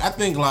saying, but I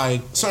think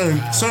like certain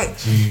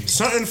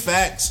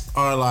facts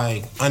are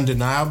like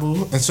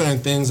undeniable, and certain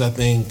things I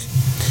think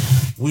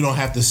we don't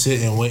have to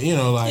sit and wait. You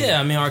know, like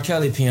yeah. I mean, R.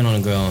 Kelly peeing on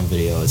a girl on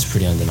video, it's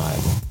pretty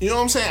undeniable. You know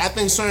what I'm saying? I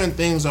think certain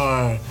things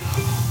are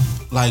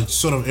like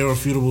sort of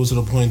irrefutable to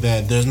the point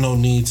that there's no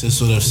need to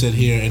sort of sit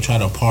here and try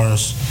to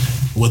parse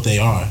what they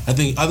are. I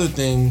think other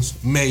things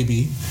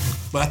maybe,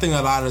 but I think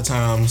a lot of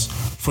times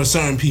for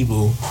certain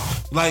people,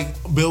 like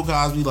Bill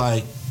Cosby,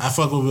 like I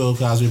fuck with Bill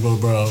Cosby,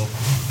 bro.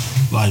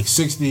 Like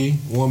 60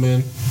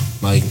 woman,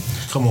 like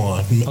come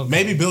on. Okay.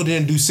 Maybe Bill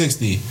didn't do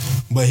 60,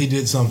 but he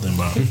did something,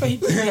 bro.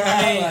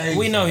 I mean,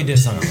 we know he did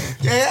something.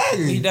 Yeah,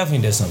 he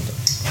definitely did something.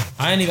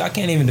 I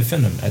can't even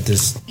defend him at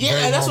this.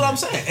 Yeah, and that's what I'm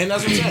saying. And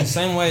that's what I'm saying.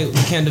 Same way we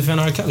can't defend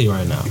R. Kelly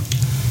right now.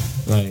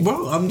 Like,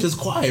 bro, I'm just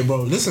quiet,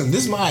 bro. Listen,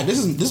 this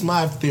is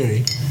my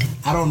theory.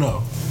 I don't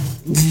know.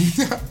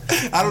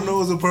 I don't know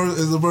is the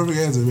perfect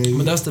answer, baby.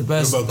 But that's the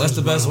best. That's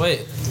the best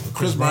way.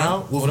 Chris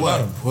Brown. What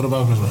about him? What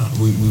about Chris Brown?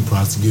 We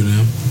prosecuted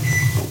him.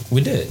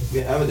 We did. We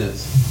have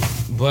evidence.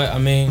 But I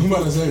mean, I'm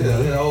about to say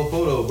that. That whole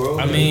photo, bro.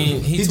 I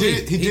mean, he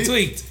tweaked. He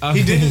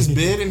did his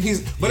bid, and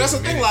but that's the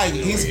thing. Like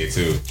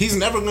he's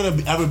never gonna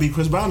ever be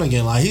Chris Brown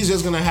again. Like he's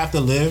just gonna have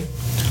to live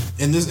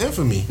in this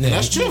infamy. Yeah. And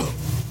that's true.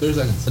 30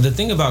 seconds. The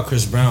thing about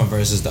Chris Brown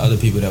versus the other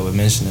people that we're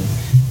mentioning,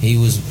 he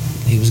was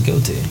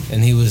guilty,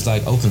 and he was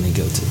like openly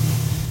guilty.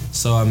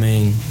 So I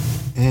mean,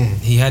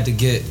 he had to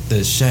get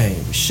the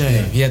shame.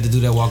 Yeah. He had to do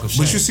that walk of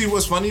shame. But you see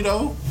what's funny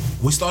though?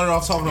 We started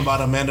off talking about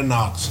Amanda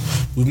Knox.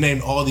 We've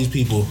named all these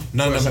people.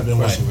 None of them have been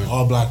white.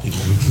 All black people.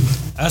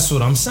 That's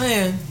what I'm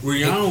saying.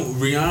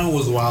 Rihanna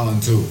was wilding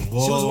too.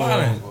 Whoa, she was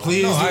wilding.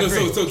 Please,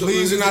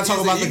 please do not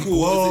talk about the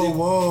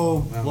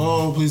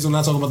whoa. Please do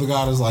not talk about the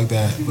goddess like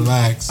that.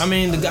 Relax. I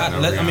mean,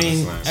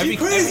 every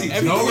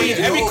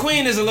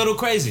queen is a little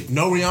crazy.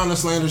 No Rihanna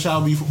slander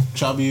shall be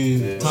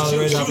tolerated.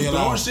 Shall be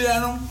allowed. Shit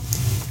at him.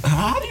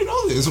 How do you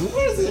know this?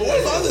 Where's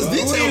all this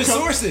detail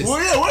coming?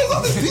 Where's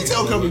all this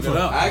detail coming from?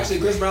 Actually,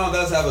 Chris Brown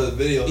does have a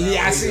video now.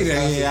 Yeah, I see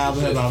that. Yeah, I'm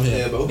here.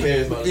 Yeah, but who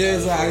cares about that?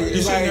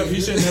 Yeah, he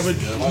should never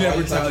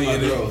retaliate.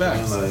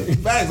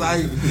 Facts.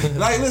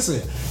 Like,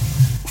 listen.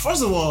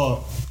 First of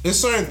all, there's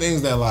certain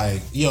things that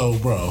like, yo,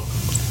 bro.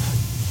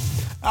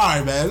 All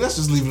right, man. Let's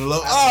just leave it alone.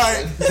 All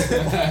right.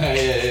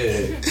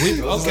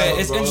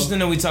 It's interesting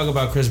that we talk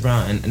about Chris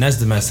Brown, and that's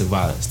domestic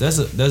violence.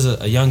 There's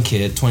a young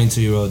kid,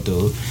 22-year-old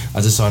dude.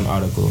 I just saw an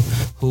article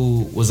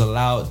who was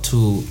allowed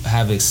to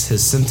have his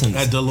sentence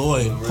at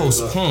Deloitte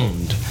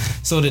postponed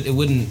so that it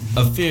wouldn't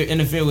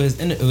interfere with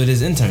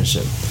his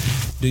internship.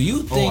 Do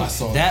you think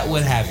that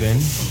would happen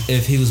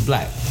if he was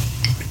black?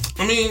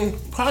 I mean,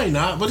 probably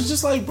not. But it's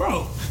just like,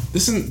 bro,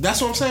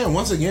 that's what I'm saying.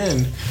 Once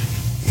again,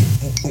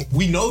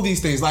 we know these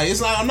things. Like,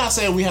 it's like, I'm not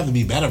saying we have to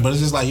be better, but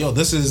it's just like, yo,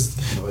 this is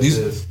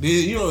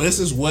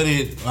what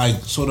it like,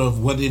 sort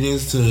of what it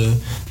is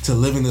to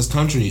live in this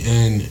country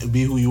and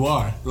be who you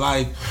are.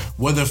 Like,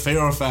 whether fair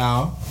or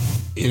foul,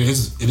 it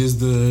is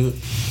the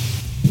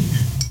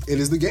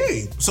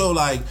game. So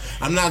like,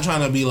 I'm not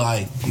trying to be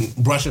like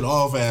brush it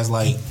off as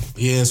like,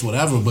 yeah, it's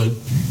whatever, but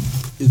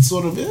it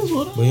sort of is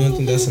whatever. But you don't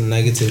think that's a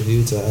negative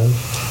view to have?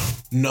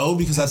 No,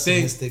 because I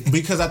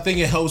think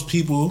it helps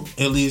people,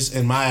 at least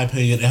in my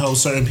opinion, it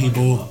helps certain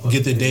people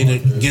get their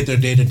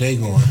day-to-day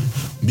going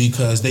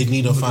because they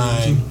need to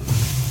find.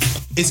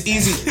 It's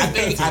easy.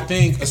 I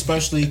think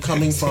especially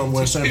coming from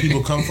where certain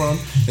people come from,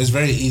 it's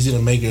very easy to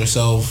make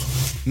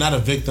yourself not a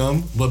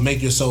victim, but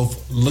make yourself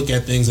look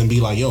at things and be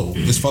like, "Yo,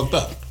 it's fucked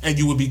up," and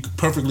you would be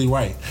perfectly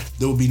right.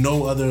 There would be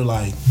no other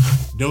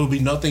there would be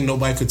nothing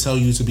nobody could tell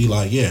you to be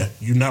like, "Yeah,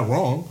 you're not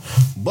wrong,"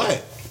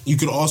 but. You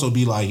could also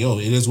be like, yo,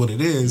 it is what it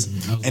is,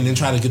 and then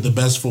try to get the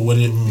best for what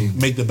it,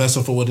 make the best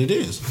of for what it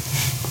is.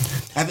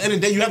 At the end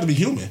of the day, you have to be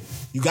human.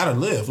 You gotta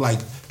live. Like,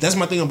 that's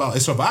my thing about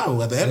it's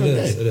survival. At the end of the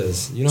day, it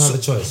is. You don't have a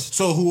choice.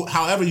 So,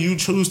 however you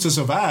choose to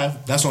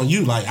survive, that's on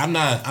you. Like, I'm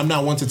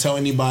not one to tell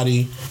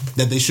anybody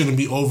that they shouldn't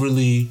be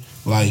overly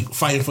like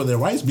fighting for their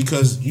rights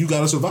because you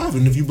gotta survive.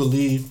 And if you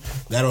believe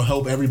that'll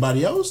help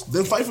everybody else,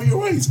 then fight for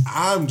your rights.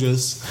 I'm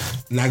just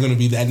not gonna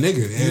be that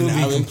nigga. You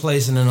will be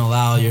complacent and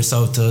allow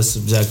yourself to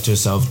subject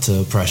yourself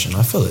to oppression.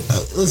 I feel it.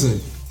 Listen.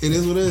 It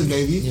is what it is,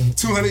 baby. Yeah.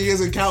 200 years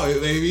and counting,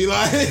 baby.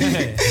 Like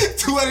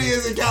 200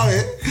 years and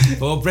counting.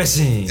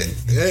 Oppression.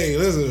 Hey,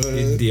 listen,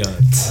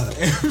 idiots.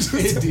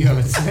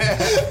 Idiots.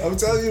 I'm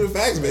telling you the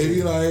facts,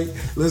 baby. Like,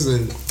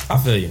 listen. I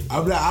feel you.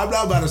 I'm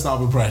not about to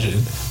stop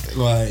oppression.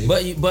 Like,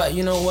 but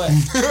you know what?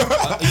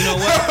 You know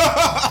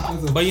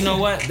what? But you know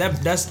what?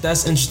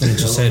 That's interesting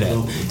that you say that.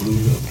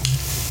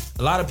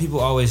 A lot of people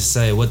always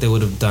say what they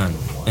would have done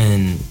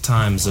in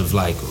times of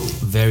like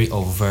very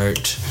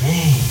overt.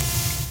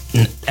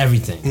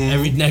 Everything,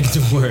 every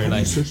negative word,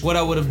 like what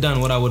I would have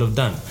done.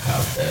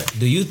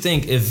 Do you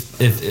think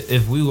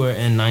if we were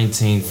in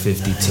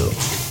 1952,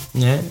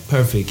 yeah,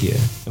 perfect year.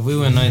 If we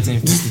were in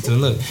 1952,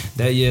 look,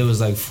 that year was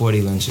like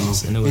 40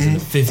 lynchings, and it was in the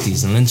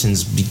 50s, and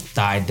lynchings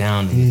died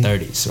down in the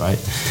 30s, right?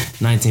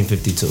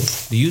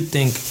 1952. Do you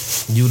think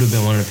you would have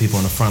been one of the people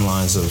on the front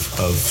lines of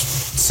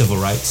civil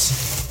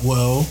rights?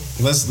 Well,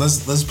 let's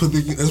put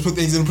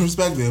things in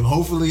perspective.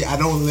 Hopefully, I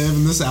don't live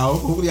in the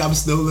South. Hopefully, I'm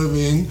still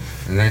living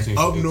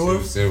up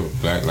north. Civil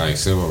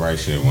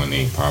rights shit wasn't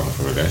even popular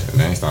for that.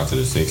 That ain't start to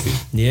the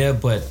 60s. Yeah,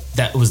 but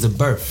that was the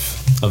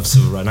birth of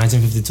civil rights.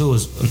 1952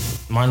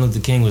 was Martin Luther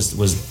King was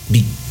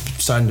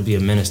starting to be a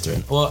minister.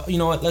 Well, you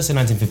know what? Let's say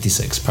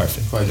 1956.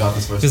 Perfect.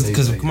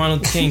 Because Martin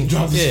Luther King,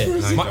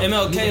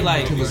 MLK,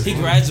 like he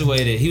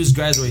graduated. He was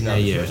graduating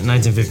that year,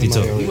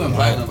 1952. He went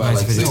platinum by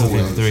like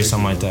 1952, 53,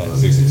 something like that.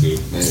 62.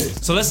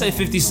 So let's say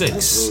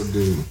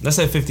 56. Let's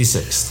say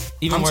 56.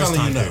 Even worse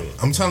time period.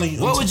 I'm telling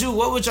you. What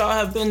would y'all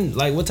have been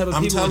like? What type of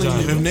people would y'all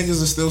have been? If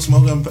niggas are still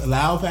smoking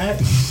loud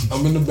pack,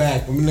 I'm in the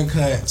back. I'm in the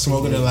cut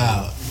smoking it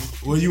loud.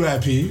 Where you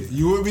at, P?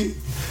 You with me?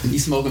 You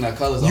smoking that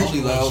colors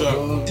only loud,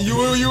 bro. You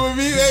with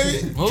me,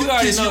 baby? Well, we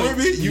already know. You with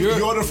me?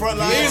 You on the front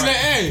lines?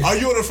 Are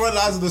you on the front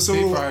lines of the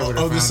civil war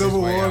of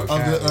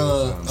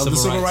the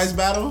civil rights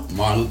battle?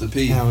 Martin Luther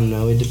P. I don't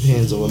know. It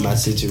depends on what my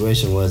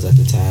situation was at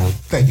the time.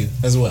 Thank you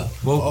as well.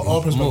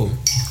 All perspective.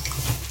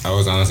 I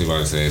was honestly about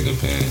to say it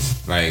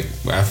depends. Like,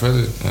 I feel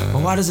it.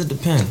 But why does it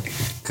depend?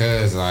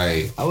 Cause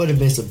like I would have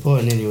been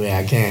supporting any way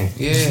I can.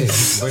 Yeah,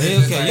 but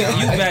okay,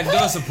 you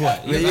backdoor support.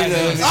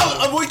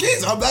 I'm with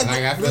kids. I'm back.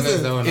 Like I feel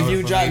as though if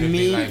you drop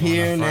me like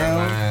here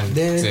now,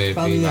 then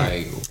probably be not.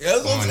 like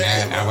on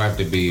that, I would have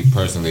to be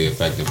personally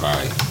affected by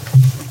it.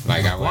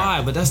 Like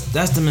why? But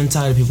that's the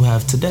mentality people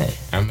have today.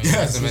 I mean,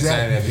 that's the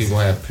mentality that people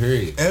have.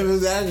 Period.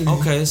 Exactly.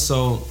 Okay,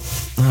 so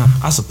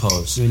I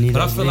suppose,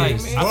 but I feel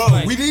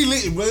like, we need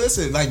leaders. But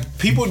listen, like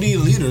people need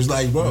leaders.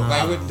 Like, bro,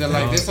 like with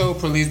this whole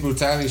police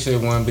brutality shit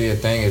wouldn't be a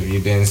thing if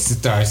you didn't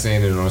start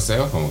saying it on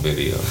cell phone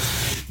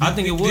videos. I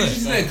think it would. Did you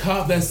see that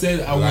cop that said,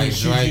 "I want to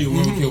shoot you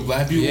and kill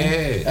black people"?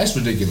 Yeah, that's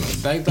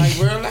ridiculous. Like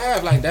real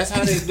life. Like that's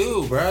how they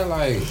do, bro.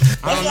 Like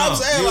I don't know. I'm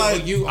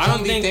saying, I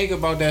don't think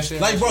about that shit.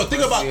 Like, bro,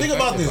 think about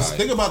this.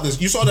 Think about this.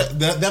 You saw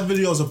that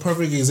video is a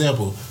perfect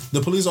example.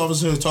 The police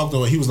officer talked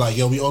to her. He was like,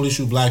 "Yo, we only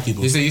shoot black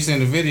people." He said you seen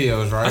the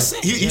videos, right?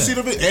 He seen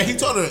the video, and he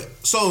told her.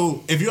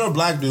 So if you're a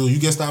black dude, you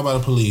get stopped by the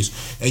police,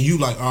 and you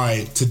like, all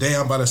right, today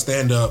I'm about to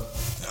stand up.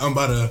 I'm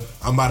about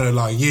to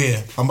like,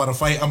 yeah, I'm about to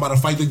fight. I'm about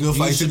to fight the good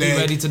fight today. You should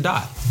be ready to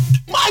die.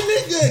 My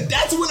nigga,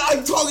 that's what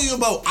I'm talking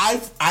about.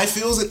 I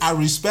feels it. I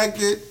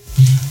respect it.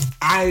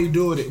 I ain't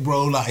doing it,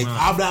 bro. Like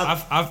I'm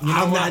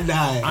not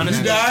dying.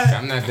 Honestly, you die?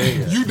 I'm not there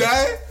yet. You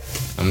die?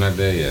 I'm not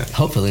there yet.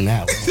 Hopefully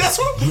not. That's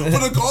what for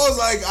the cause.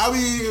 Like I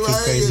mean,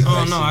 like,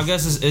 oh no, I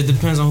guess it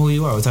depends on who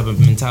you are, what type of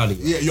mentality.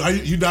 Yeah,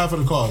 you die for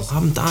the cause.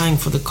 I'm dying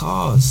for the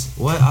cause.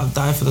 What? I'm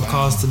dying for the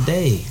cause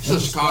today. It's a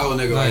Chicago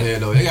nigga right here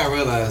though. They gotta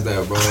realize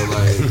that, bro.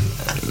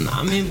 Like,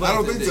 I mean, but I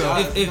don't think so.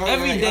 If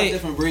every day,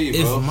 breed,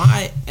 bro. if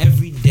my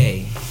every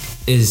day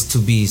is to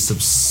be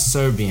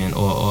subservient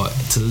or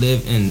to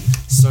live in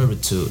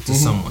servitude to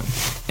someone,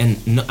 And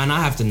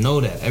I have to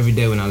know that every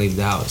day when I leave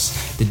the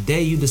house. The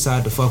day you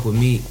decide to fuck with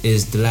me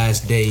is the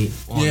last day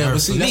on earth but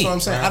see, for that's me. what I'm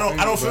saying. I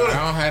don't feel that.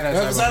 I don't have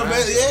that type of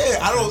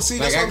mindset. I don't see.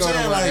 That's Like, what I'm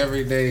saying. Like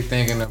every day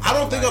thinking about. I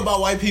don't think about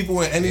white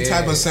people in any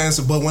type of sense,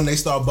 but when they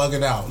start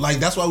bugging out, like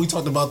that's why we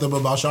talked about them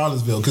about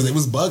Charlottesville because it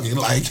was bugging.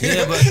 Like,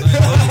 Yeah,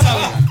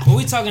 but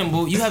we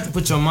talking. You have to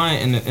put your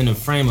mind in the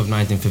frame of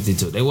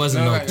 1952. There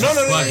wasn't No, I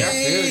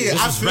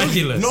feel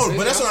regular. No,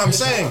 but that's what I'm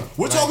saying.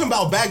 We're talking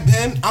about back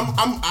then.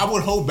 I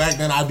would hope back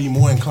then I'd be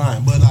more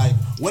inclined, but like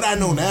what I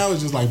know now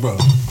is just like, bro,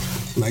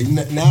 like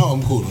now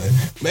I'm cool. Man.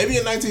 Maybe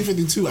in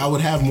 1952 I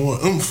would have more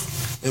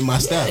oomph in my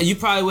style. You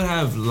probably would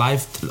have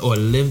life or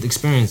lived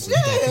experiences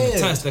that can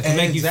attest, that can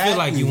make you feel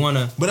like you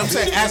wanna. But I'm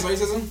saying, as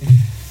racism.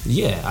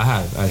 Yeah, I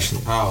have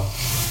actually. How?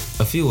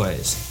 A few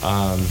ways.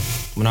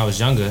 When I was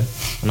younger,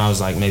 when I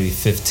was like maybe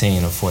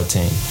 15 or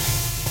 14,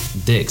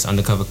 dicks,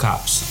 undercover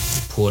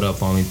cops, pulled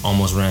up on me,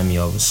 almost ran me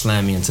over,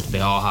 slammed me into.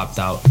 They all hopped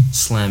out,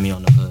 slammed me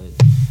on the hood,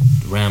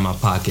 ran my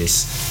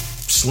pockets,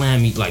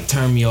 slammed me, like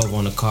turned me over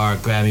on the car,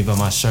 grabbed me by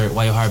my shirt.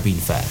 Why your heart beating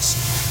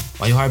fast?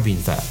 Why your heart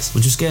beating fast?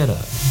 What you scared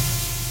of?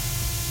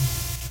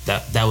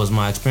 That was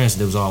my experience.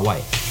 It was all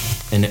white.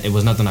 And it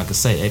was nothing I could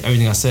say.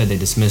 Everything I said, they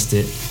dismissed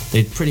it.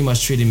 They pretty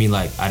much treated me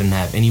like I didn't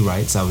have any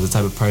rights. I was the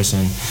type of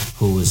person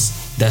who was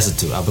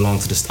destitute. I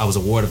belonged to I was a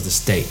ward of the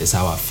state, is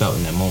how I felt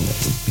in that moment,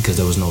 because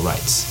there was no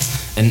rights.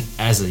 And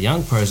as a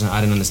young person,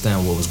 I didn't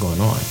understand what was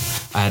going on.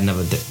 I had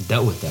never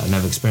dealt with that. I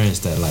never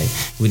experienced that. Like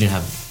we didn't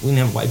have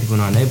white people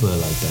in our neighborhood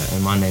like that,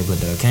 in my neighborhood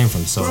that I came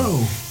from. So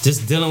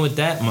just dealing with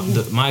that,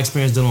 my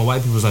experience dealing with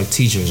white people was like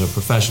teachers or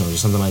professionals or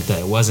something like that.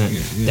 It wasn't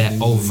that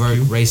overt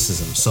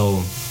racism.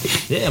 So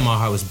yeah, my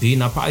heart was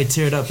beating. I probably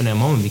teared up in that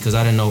moment because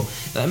I didn't know.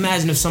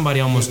 Imagine if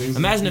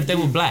they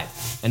were black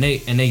and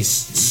they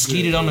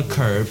skeeted on the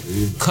curb,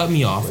 cut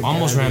me off,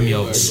 almost ran me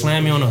over,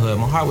 slammed me on the hood.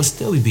 My heart would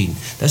still be beating.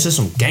 That's just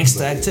some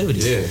gangster activity.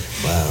 Yeah.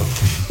 Wow.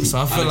 So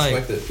I feel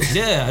like,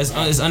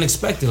 it's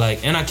unexpected.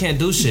 Like, and I can't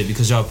do shit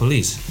because y'all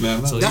police.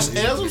 So that's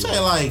what I'm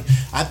saying. Like,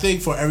 I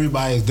think for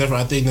everybody it's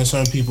different. I think there's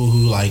certain people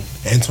who like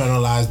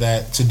internalize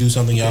that to do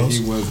something else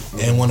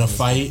and want to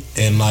fight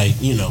and like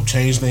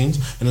change things.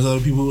 And there's other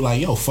people who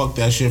like, yo, fuck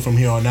that shit from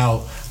here on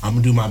out. I'm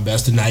gonna do my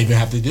best to not even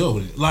have to deal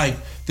with it. Like,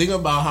 think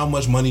about how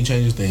much money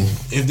changes things.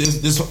 If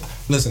this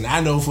listen, I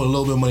know for a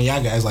little bit of money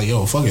I got, it's like,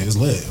 yo, fuck it, it's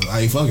lit.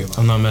 Like, fuck it. Like,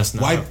 I'm not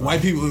messing up.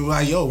 White people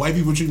like, yo, white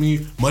people treat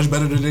me much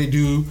better than they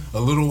do a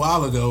little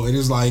while ago, and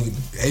it's like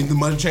ain't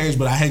much change,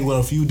 but I hang with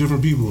a few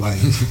different people. Like,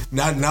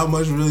 not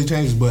much really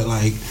changes, but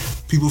like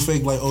people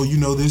fake like, oh, you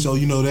know this, oh,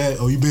 you know that,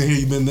 oh, you been here,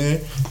 you been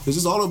there. It's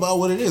just all about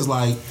what it is.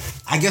 Like,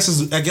 I guess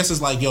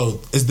it's like, yo,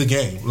 it's the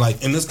game.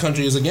 Like, in this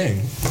country, it's a game.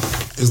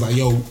 It's like,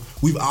 yo,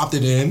 we've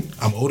opted in.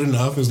 I'm old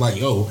enough. It's like,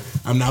 yo,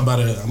 I'm not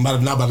about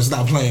to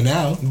stop playing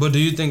now. But do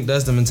you think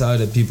that's the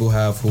mentality that people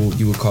have who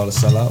you would call a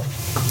sellout?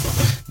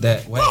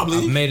 That Probably.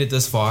 I've made it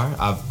this far.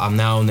 I'm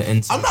now on the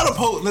inside. I'm not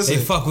opposed. Listen,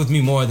 they fuck with me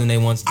more than they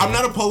once did. I'm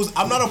not opposed to.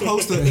 I'm never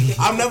opposed to feeling.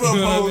 I'm not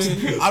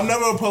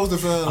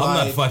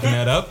fucking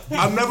that up.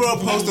 I'm never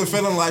opposed to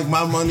feeling like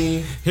my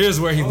money. Here's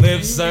where he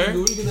lives, sir.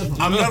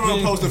 I'm never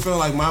opposed to feeling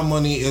like my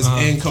money is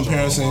in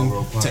comparison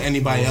to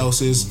anybody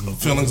else's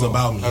feelings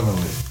about me,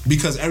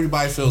 because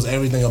everybody feels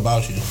everything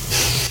about you.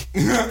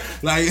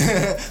 Like,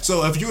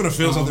 so if you're gonna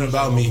feel something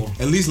about me,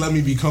 at least let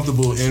me be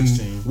comfortable in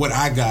what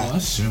I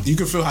got. You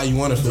can feel how you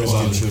want to feel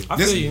about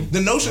me. The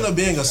notion of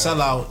being a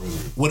sellout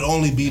would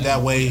only be that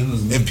way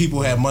if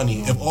people had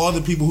money. If all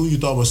the people who you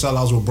thought were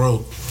sellouts were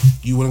broke,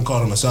 you wouldn't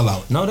call them a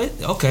sellout. No,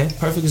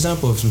 perfect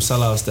example of some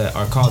sellouts that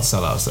are called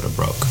sellouts that are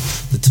broke.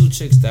 The two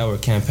chicks that were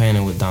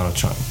campaigning with Donald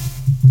Trump.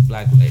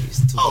 Black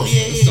ladies. Oh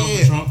yeah.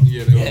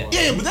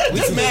 But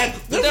they're mad.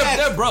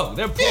 They're broke.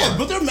 They're poor. Yeah,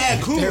 but they're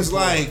mad coons.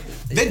 Like,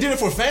 they did it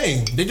for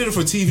fame. They did it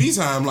for TV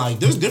time. Like,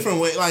 there's different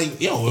ways. Like,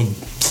 yo,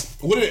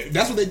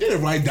 that's what they did it,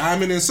 right?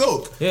 Diamond and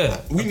Silk. Yeah.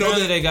 We know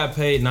that they got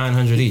paid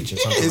 $900 each. Or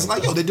something it's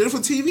like, yo, they did it for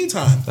TV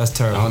time. That's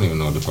terrible. I don't even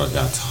know what the fuck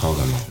y'all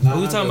talking about.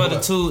 We talking about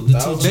the two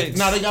chicks.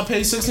 They got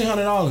paid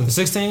 $1,600.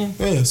 16?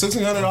 Yeah,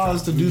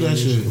 $1,600 to do that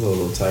shit. A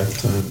little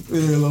tax time.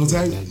 Yeah, a little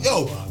tax.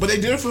 Yo, but they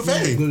did it for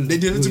fame. They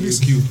did it to be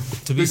skewed.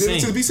 To be seen.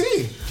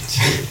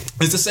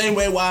 It's the same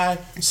way why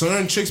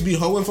certain chicks be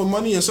hoeing for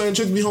money and certain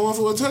chicks be hoeing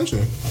for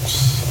attention.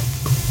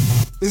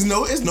 It's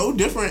no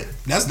different.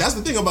 That's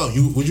the thing about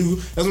you.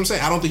 That's what I'm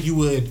saying. I don't think you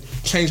would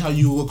change how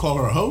you would call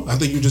her a hoe. I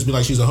think you'd just be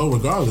like, she's a hoe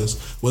regardless,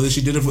 whether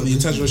she did it for the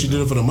attention or she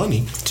did it for the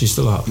money. She's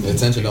still a hoe. The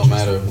attention don't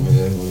matter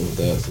with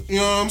that. You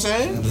know what I'm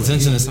saying? The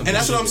attention is something. And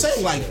that's what I'm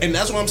saying. Like, and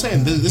that's what I'm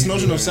saying. This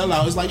notion of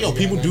sellout is like, yo,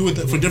 people do it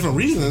for different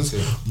reasons.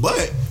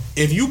 But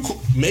if you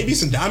maybe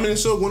some Diamond and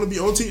Silk want to be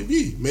on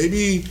TV,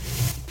 maybe.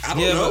 I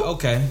don't know. But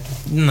okay.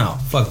 No,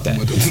 fuck that.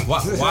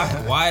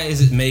 Why is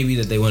it maybe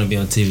that they want to be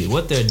on TV?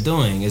 What they're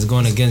doing is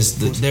going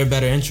against their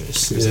better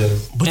interests. Yeah.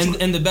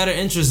 And the better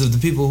interests of the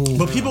people who.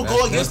 But people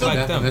go against them.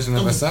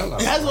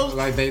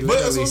 Like they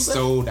literally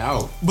sold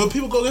out. But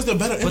people go against their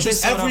better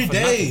interests every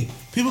day.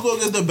 People go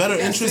against their better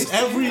interests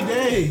every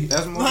day.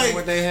 That's more than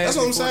what they had. That's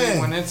what I'm saying.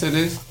 They went into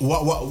this.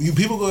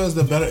 People go against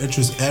their better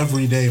interests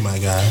every day, my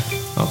guy.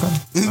 Okay.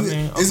 I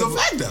mean, it's a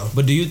fact though.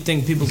 But do you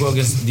think people go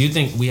against? Do you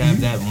think we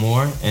have that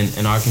more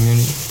in our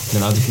community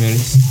than other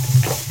communities?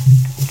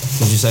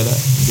 Would you say that?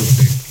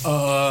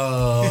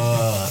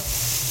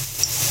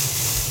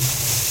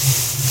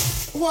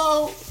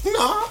 Well,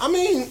 no. I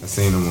mean, I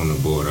seen them on the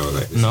board. I was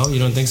like, no, you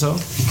don't think so?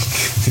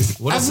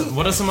 What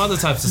are some other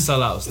types of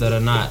sellouts that are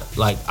not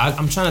like?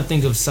 I'm trying to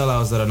think of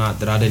sellouts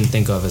that I didn't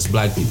think of as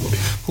black people.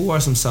 Who are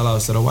some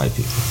sellouts that are white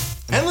people?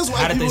 Endless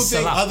white people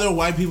think other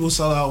white people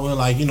sell out when,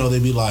 like, you know, they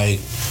be like,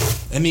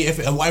 if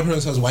a white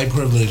person has white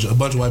privilege, a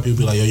bunch of white people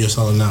be like, yo, you're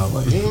selling out.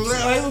 Like, you know what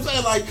I'm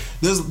saying? Like,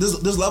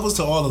 there's levels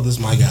to all of this,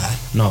 my guy.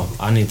 No,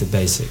 I need the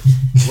basic.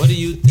 What do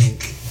you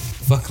think?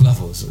 Fuck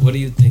levels. What do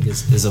you think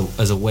is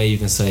a way you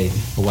can say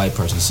a white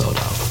person sold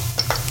out?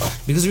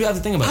 Because you have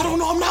to think about it. I don't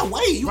know. I'm not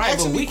white. You right,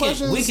 asking but me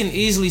questions. we can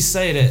easily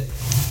say that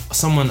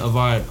someone of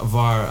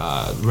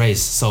our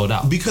race sold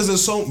out. Because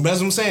it's so. That's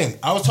what I'm saying.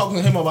 I was talking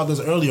to him about this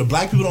earlier.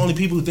 Black people are the only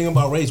people who think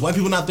about race. White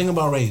people not thinking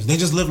about race. They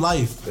just live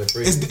life.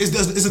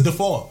 It's a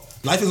default.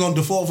 Life is on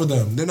default for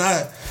them. They're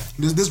not.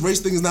 This race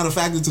thing is not a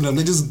factor to them.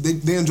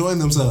 They enjoying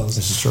themselves.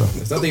 This is true.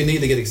 It's something you need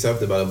to get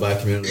accepted by the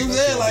black community.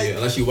 Exactly.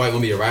 Unless you white,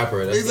 want to be a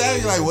rapper.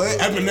 Exactly. Like what?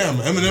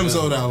 Eminem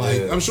sold out.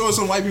 Like I'm sure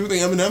some white people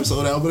think Eminem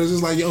sold out, but it's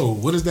just like, yo,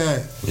 what is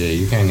that? Yeah,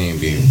 you can't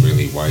even be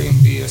really white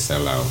and be a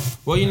sellout.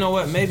 Well, you know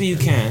what? Maybe you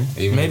can.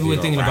 Maybe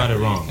we're thinking about it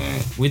wrong.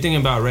 We're thinking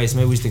about race.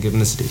 Maybe we think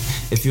ethnicity.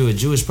 If you're a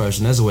Jewish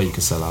person, there's a way you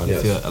can sell out. Yes.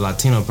 If you're a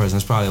Latino person,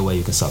 there's probably a way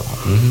you can sell out.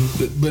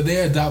 Mm-hmm. But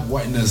they adopt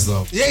whiteness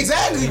though. Yeah,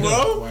 exactly,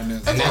 bro. And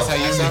that's how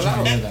you sell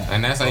out.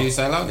 And that's how you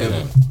sell out.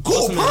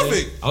 Cool,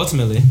 perfect.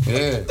 Ultimately,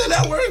 yeah,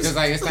 that works. Just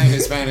like it's like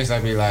Hispanics,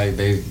 I'd be like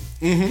they.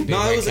 Mm-hmm.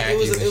 No, it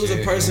was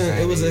a person.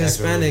 It was a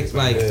Hispanic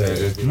like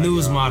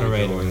news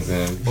moderator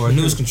or a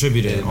news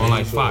contributor on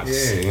like Fox,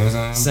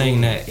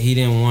 saying that he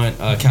didn't want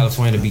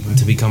California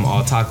to become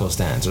all taco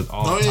stands or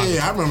all.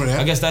 I remember that.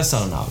 I guess that's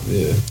selling out.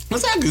 Yeah,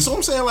 exactly. So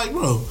I'm saying, like,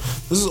 bro,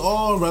 this is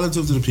all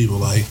relative to the people.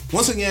 Like,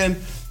 once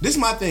again, this is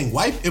my thing.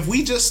 If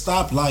we just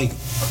stop like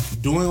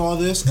doing all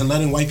this and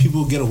letting white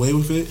people get away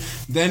with it,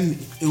 then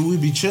it would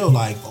be chill.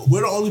 Like,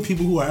 we're the only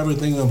people who are ever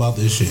thinking about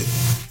this shit.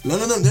 None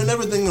of them, they're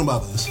never thinking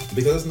about this.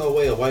 Because there's no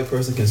way a white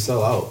person can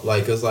sell out.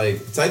 Like, cause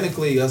like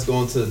technically that's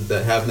going to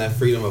having that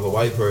freedom of a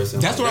white person.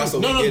 That's like,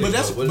 what but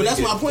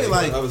that's my point.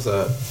 Like,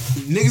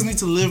 niggas need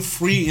to live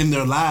free in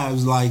their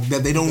lives. Like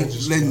that they don't.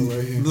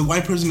 The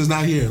white person is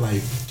not here.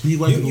 Like you're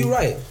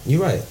right.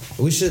 You're right.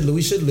 We should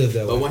live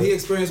that way. But when he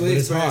experienced what he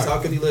experienced, how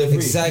can he live free?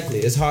 Exactly.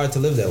 It's hard to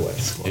live that way.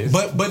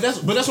 But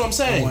that's what I'm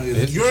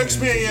saying. Your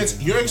experience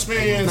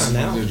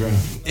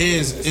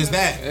is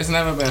that it's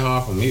never been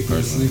hard for me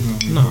personally.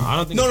 No, I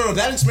don't think. No.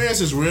 That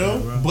experience is real.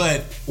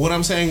 But what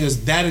I'm saying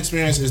is that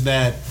experience is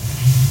that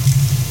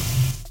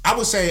I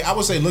would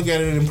say look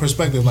at it in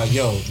perspective. Like,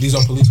 yo, these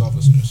are police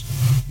officers.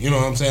 You know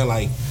what I'm saying?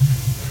 Like,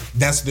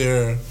 that's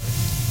their.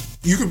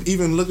 You could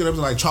even look it up to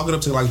like chalk it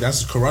up to like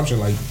that's corruption.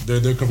 Like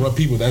they're corrupt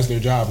people. That's their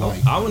job.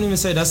 Like I wouldn't even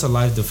say that's a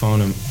life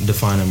defining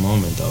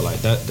moment though. Like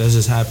that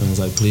just happens.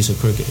 Like police are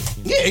crooked.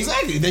 Yeah,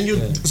 exactly.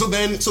 Then so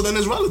then it's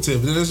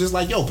relative. Then it's just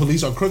like, yo,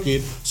 police are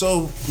crooked.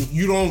 So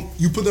you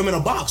put them in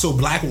a box. So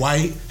black,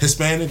 white,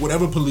 Hispanic,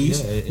 whatever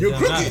police, you're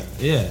crooked. Matter.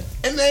 Yeah.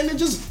 And then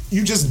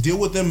you just deal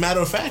with them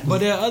matter of fact. But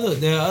there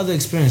are other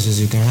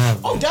experiences you can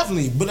have. Oh,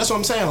 definitely. But that's what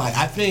I'm saying. Like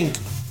I think.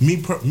 Me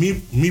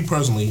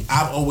personally,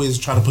 I've always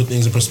tried to put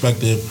things in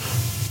perspective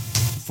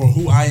for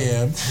who I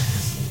am,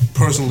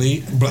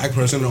 personally, black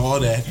person and all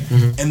that,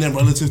 and then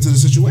relative to the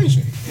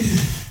situation.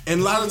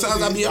 And a lot of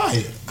times I'd be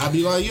alright. I'd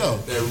be like, yo.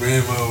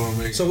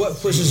 So what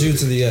pushes you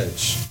to the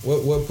edge?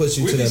 What puts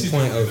you to that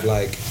point of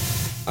like,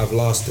 I've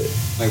lost it?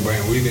 Like,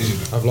 Brian, what do you think you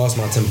do? I've lost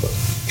my temper.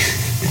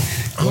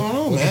 I don't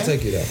know, man. What can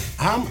take you there?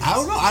 I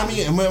don't know. I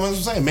mean, what I'm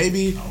saying,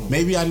 maybe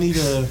I need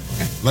to,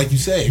 like you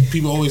say,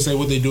 people always say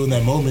what they do in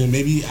that moment.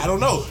 Maybe, I don't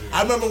know.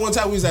 I remember one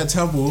time we was at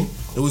Temple.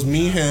 It was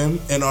me, him,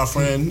 and our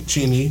friend,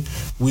 Chini.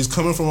 We was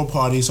coming from a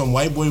party. Some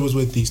white boy was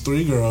with these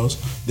 3 girls.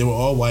 They were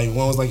all white.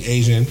 One was like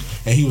Asian.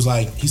 And he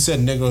said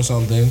nigga or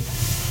something.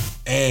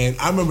 And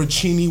I remember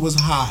Chini was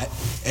hot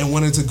and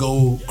wanted to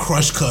go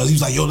crush cuz. He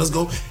was like, yo, let's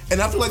go. And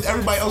I feel like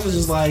everybody else was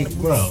just like,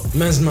 bro.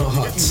 Man's not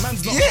hot.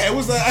 Yeah, it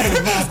was like,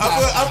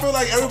 I feel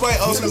like everybody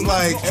else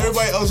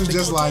was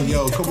just like,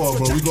 yo, come on,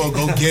 bro. We gonna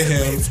go get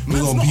him. We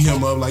gonna beat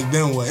him up. Like,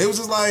 then what? It was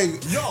just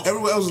like,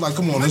 everybody else was like,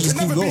 come on, let's just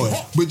keep going.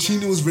 But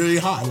Chini was very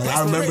hot. Like,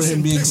 I remember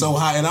him being so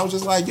hot. And I was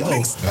just like, yo.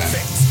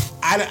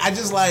 I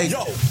just like,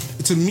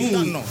 to me,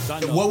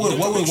 what we're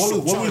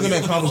gonna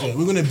accomplish?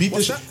 We're gonna beat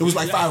this shit. It was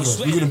like 5 of us.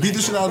 We're gonna beat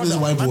the shit out of this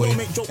white boy,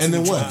 and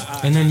then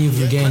what? And then you've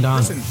regained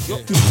honor.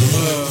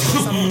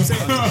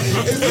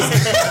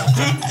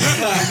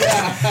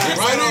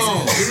 Right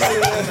on.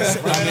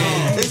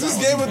 Is this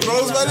Game of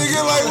Thrones, my nigga?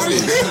 Like, what are you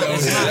doing?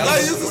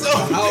 Like, this is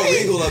how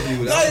illegal of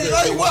you.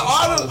 Like,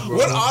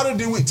 what honor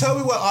did we? Tell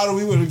me what honor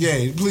we would have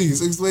gained.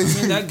 Please explain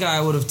to me. That guy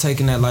would have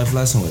taken that life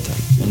lesson with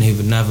him, and he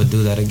would never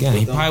do that again.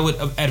 He probably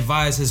would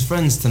advise his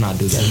friends to not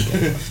do that again.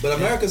 But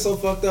America's so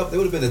fucked up. They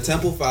would have been to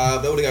Temple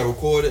 5. They would have got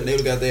recorded and they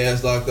would have got their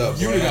ass locked up.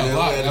 You would have got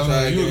locked.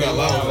 You would have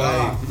got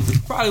locked.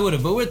 Probably would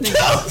have, but we're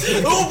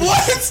thinking.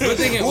 What? We're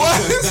thinking. What?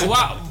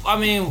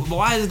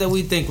 Why is it that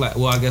we think like?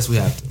 Well, I guess we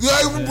have to.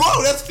 Like, bro,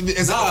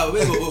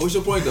 what's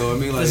your point though? I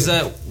mean, like, is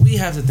that we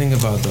have to think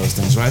about those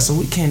things, right? So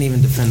we can't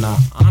even defend our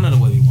honor the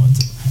way we want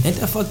to. Ain't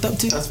that fucked up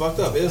too? That's fucked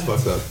up. It is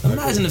fucked up.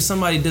 Imagine if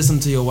somebody did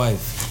something to your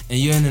wife and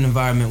you're in an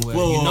environment where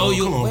you know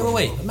you.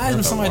 Wait.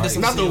 Imagine if somebody did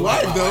something to your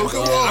wife. Not the wife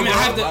though. Come on. I mean,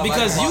 I have to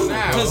because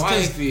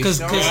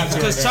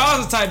Charles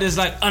is the type that's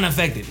like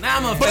unaffected. Now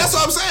I'm affected. But that's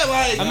what I'm saying.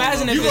 Like,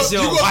 imagine if it's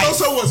your wife. You gonna throw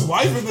someone's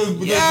wife in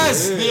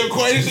the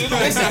equation?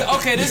 This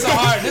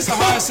is a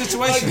hard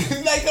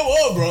situation. Like, come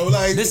on, bro.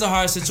 Like, this is a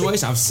hard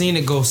situation. I've seen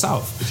it go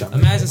south.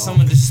 Imagine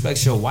someone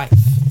disrespects your wife,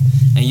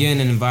 and you're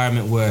in an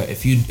environment where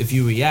if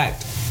you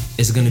react,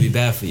 it's gonna be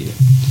bad for you.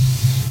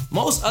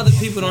 Most other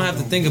people don't have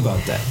to think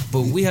about that,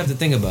 but we have to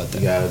think about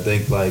that. You gotta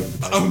think like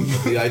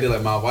the idea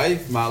like my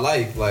wife, my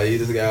life. Like you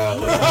just got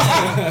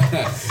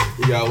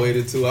you gotta wait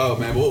it 2 hours,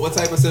 man. But what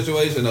type of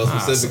situation though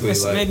specifically?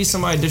 Like maybe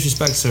somebody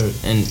disrespects her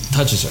and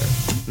touches her.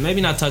 Maybe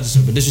not touches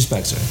her, but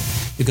disrespects her.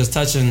 Because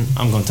touching,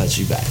 I'm gonna touch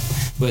you back.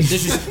 But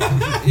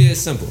yeah,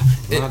 it's simple.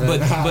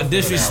 But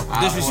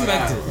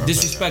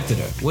disrespected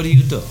her. What do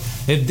you do?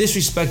 If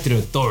disrespected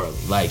her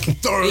thoroughly,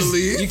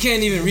 you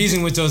can't even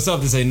reason with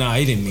yourself to say, nah,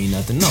 he didn't mean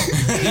nothing. No,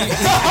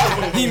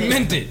 he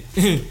meant it.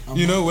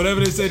 You know, whatever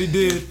they said he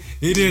did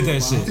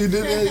that shit. He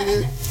did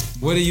that.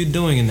 What are you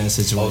doing in that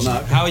situation?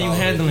 How are you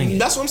handling it?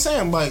 That's what I'm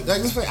saying. Like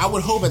I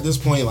would hope at this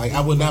point, like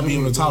I would not be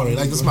able to tolerate.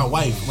 Like this is my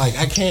wife. Like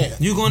I can't.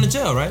 You going to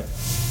jail, right?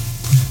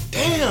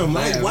 Damn,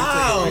 like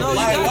wow. No, you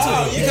like, got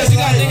wow. to. Because you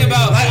got to think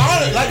about like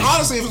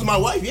honestly, if it was my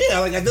wife, yeah.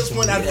 Like at this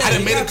point, I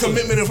done made a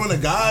commitment in front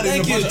of God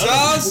and a bunch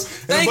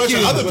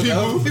of other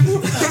people.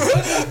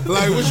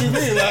 Like what you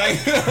mean, like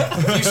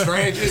you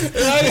strangers?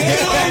 But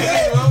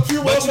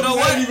you know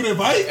what? Even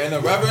invite and a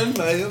reverend.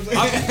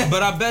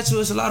 But I bet you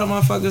it's a lot of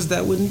motherfuckers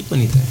that wouldn't do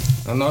anything.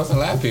 I know it's a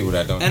lot of people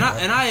that don't. And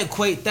I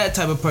equate that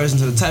type of person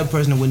to the type of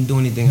person that wouldn't do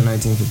anything in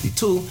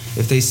 1952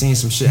 if they seen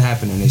some shit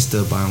happen and they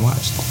stood by and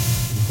watched.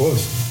 Of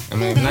course. I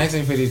mean,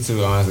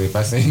 1952, honestly, if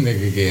I see a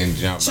nigga getting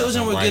jumped by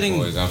some white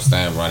boys, I'm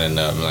standing running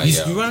up. I'm like,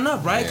 you running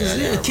up, right? Because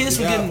kids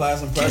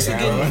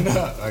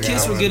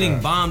were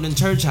getting bombed in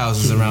church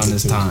houses around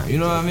this time. You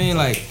know what I mean?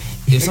 Like,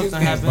 if something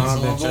happens,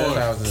 bombed in church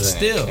houses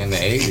still in the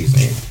 80s,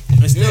 man.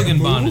 They're still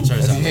getting bombed in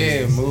church houses.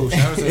 Yeah, move.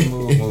 Shout out to the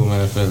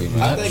movement in Philly,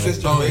 man. I think this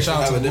generation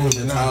have a different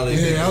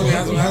mentality.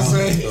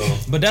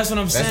 But that's what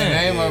I'm saying. That's the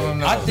name of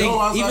them. I think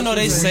even though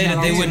they say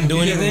that they wouldn't do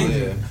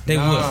anything, they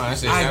would.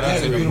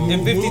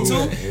 In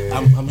 52,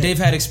 they've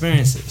had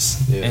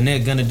experiences and they're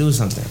gonna do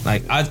something.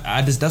 Like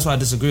I just that's why I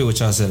disagree with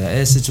y'all said that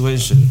it's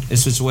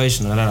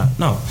situational.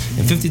 No,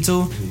 in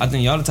 52, I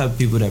think y'all the type of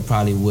people that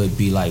probably would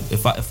be like,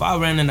 if I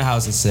ran in the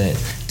house and said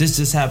this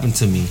just happened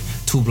to me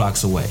 2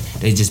 blocks away,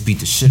 they just beat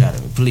the shit out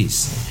of me. Police,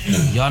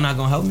 y'all not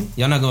gonna help me?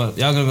 Y'all gonna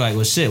be like,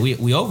 well, shit,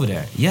 we over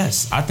there.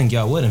 Yes, I think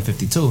y'all would in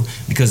 52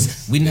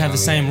 because we didn't have the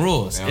same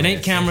rules. It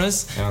ain't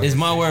cameras. It's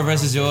my word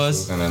versus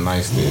yours. And a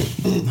nice stick.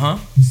 Huh?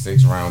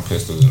 6-round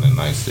pistols and a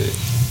nice stick.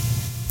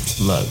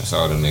 Look, that's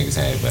all them niggas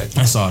had back then.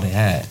 That's all they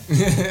had.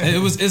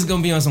 It's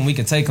gonna be on some we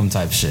can take them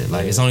type shit.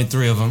 Like it's only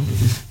 3 of them.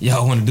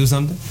 Y'all want to do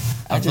something?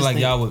 I feel like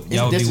y'all would be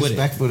with it. It's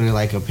disrespectful to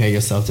like compare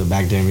yourself to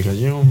back then because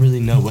you don't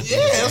really know what. Yeah,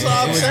 that's what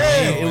I'm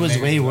saying. It was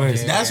way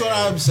worse. That's what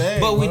I'm saying.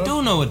 But we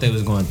do know what they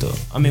was going through.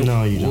 I mean,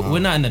 no, you don't. We're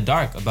not in the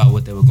dark about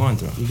what they were going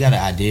through. You got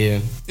an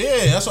idea.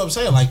 Yeah, that's what I'm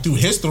saying. Like through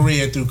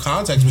history and through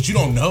context, but you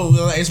don't know.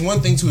 It's one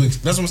thing to.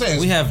 That's what I'm saying.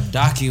 We have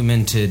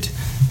documented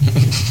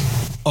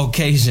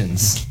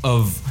occasions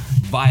of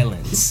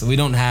violence. We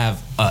don't have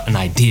an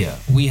idea.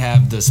 We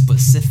have the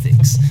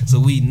specifics, so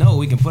we know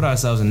we can put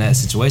ourselves in that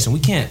situation. We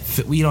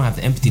don't have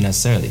the empathy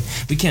necessarily.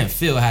 We can't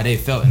feel how they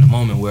felt in the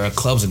moment where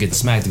clubs are getting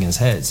smacked against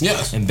heads,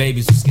 and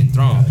babies was getting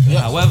thrown.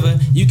 Yes. However,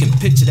 you can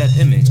picture that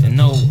image and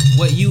know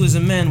what you as a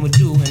man would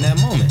do in that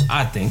moment.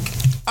 I think.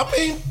 I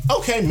mean,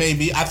 okay,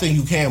 maybe I think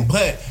you can,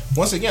 but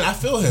once again, I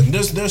feel him.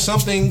 There's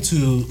something to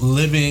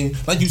living,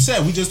 like you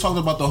said. We just talked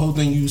about the whole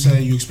thing you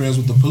said you experienced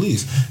with the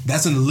police.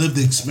 That's a lived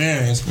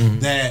experience.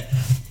 That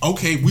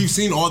okay, we've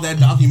seen all that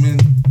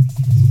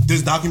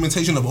there's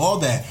documentation of all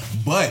that,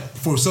 but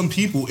for some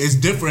people, it's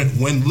different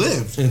when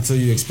lived until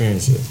you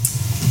experience it,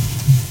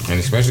 and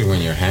especially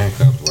when you're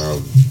handcuffed while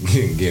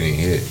getting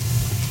hit.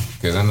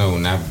 Because I know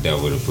when I've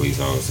dealt with a police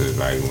officer,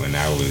 like when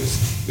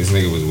this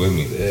nigga was with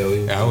me,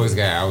 I was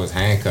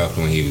handcuffed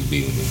when he was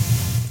beating me.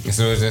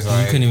 So it's just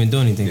like you couldn't even do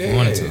anything if you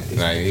wanted to.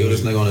 Like he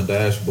was this nigga on the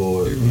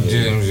dashboard.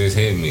 Just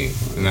hit me,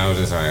 and I was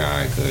just like, all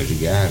right, cuz you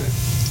got it.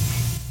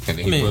 And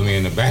then he put me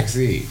in the back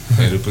seat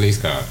of the police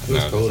car. At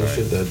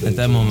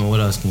that moment, what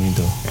else can you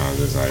do? I was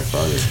just like,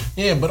 fuck it.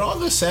 Yeah, but all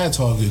this sad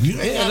talking.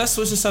 Let's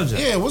switch the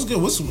subject. Yeah, what's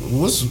good?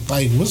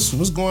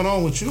 What's going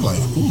on with you? Like,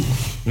 ooh.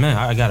 Man,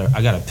 I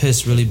gotta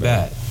piss really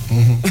bad.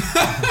 keep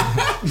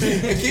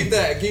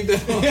that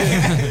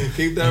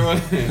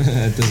running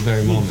at this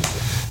very moment.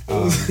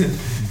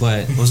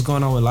 But what's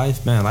going on with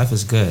life, man? Life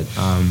is good.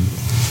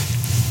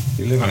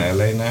 You live in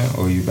LA now,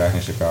 or you back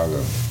in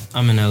Chicago?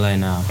 I'm in LA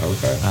now.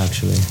 Okay.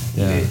 Actually,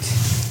 yeah.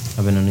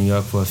 I've been in New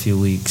York for a few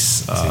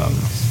weeks.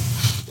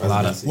 A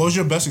lot of. What was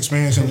your best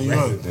experience in New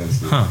York?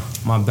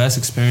 My best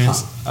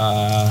experience.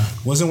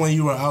 Was it when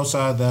you were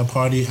outside that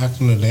party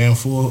acting a damn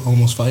fool,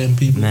 almost fighting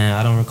people? Man,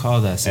 I don't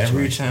recall that situation.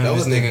 Every time That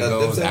this was nigga the-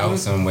 goes that- out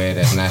somewhere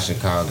that's not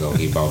Chicago,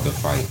 he about to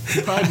fight.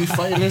 You probably be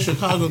fighting in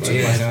Chicago too.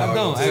 Yeah, I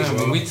don't, actually.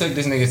 When we took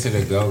this nigga to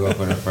the go-go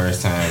for the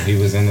first time, he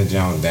was in the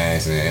joint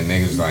dancing, and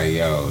niggas was like,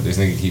 yo, this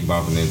nigga keep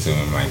bumping into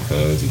him like,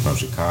 cuz he from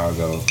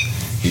Chicago.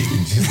 He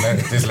just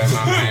let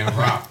my man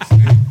rock.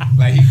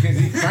 Like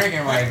he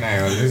cranking right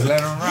now. Just let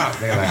him rock.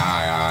 They like,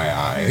 all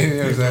right. You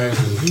know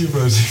what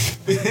I'm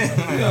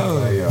saying?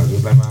 Yo,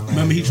 just let my man.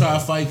 Remember he tried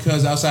to fight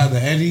cuz outside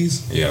the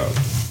Eddie's? Yo,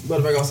 You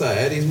better back outside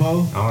Eddie's,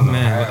 Mo. I don't know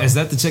Man, how. is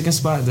that the chicken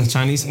spot, the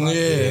Chinese spot?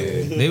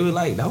 Yeah. They were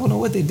like, I don't know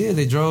what they did.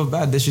 They drove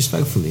by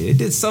disrespectfully. They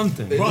did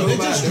something. Bro, they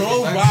just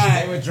drove They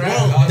by. were Bro,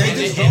 driving. they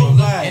just drove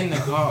by in the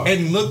car.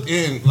 and looked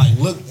in,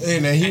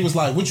 and he was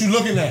like, "What you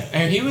looking at?"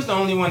 And he was the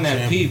only one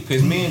that peeped,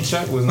 because me and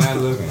Chuck was not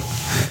looking.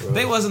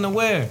 They wasn't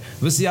aware.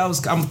 But see, I was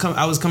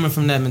coming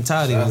from that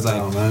mentality. It was like,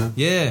 Shout out, man.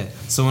 yeah.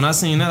 So when I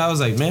seen that, I was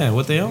like, man,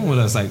 what they on with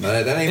us? Like,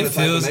 That ain't it the type of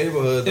feels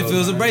neighborhood, it though,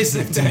 feels man.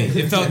 abrasive to me.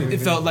 It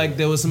felt like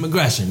there was some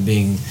aggression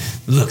being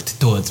looked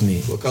towards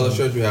me. What color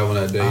shirt you have on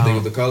that day? You think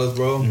it's the colors,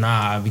 bro?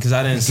 Nah, because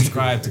I didn't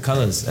subscribe to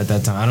colors at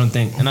that time.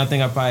 I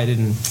think I probably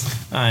didn't.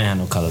 I ain't had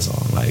no colors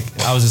on. Like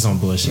I was just on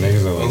bullshit.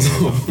 Niggas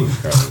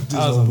always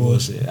I was on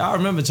bullshit. I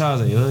remember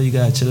Charles like, yo, you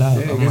gotta chill out.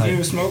 I'm he like,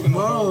 was smoking.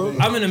 Bro.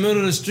 I'm in the middle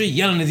of the street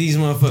yelling at these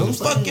motherfuckers.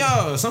 Fuck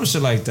y'all, some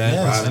shit like that.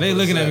 Yes. And they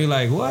looking at me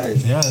like, what?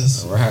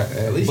 Yes. Right.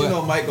 At least you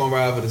know Mike gonna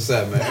ride for the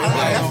set, man. Mike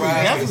gonna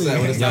ride for the set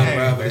when it's time to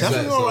ride for the set.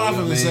 Definitely gonna ride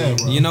for the set,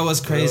 bro. You know what's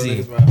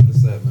crazy? Niggas ride for the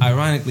set, man.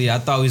 Ironically, I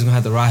thought we was gonna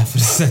have to ride for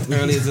the set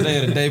earlier today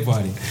at a day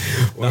party.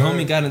 The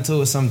homie got into it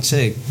with some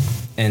chick,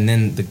 and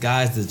then the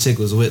guys the chick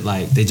was with,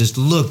 like, they just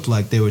looked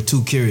like they were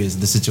too curious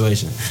of the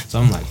situation. So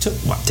I'm like,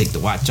 take the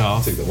watch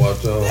off. Take the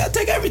watch off. Yeah,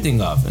 take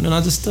everything off. And then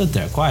I just stood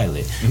there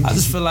quietly. I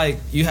just feel like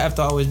you have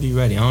to always be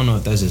ready. I don't know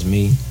if that's just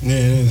me. Yeah,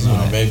 it is.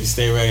 No, baby,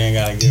 stay ready and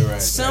gotta get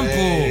right. Simple.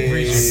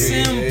 Hey,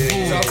 Simple.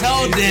 hey,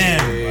 Tell them.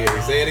 Hey,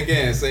 say it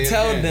again. Say it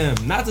Tell again.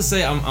 them. Not to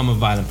say I'm a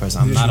violent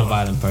person. I'm not a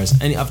violent person.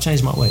 And I've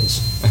changed my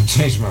ways. I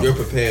changed my. You're a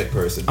prepared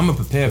person. I'm a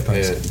prepared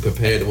person.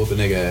 Prepared to whoop a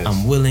nigga ass.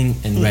 I'm willing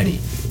and ready.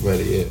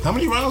 ready, yeah. How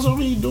many rounds are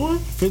we doing?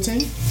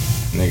 15?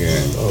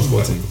 Nigga, Oh,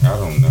 14. I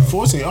don't know.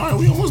 14. All right,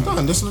 we almost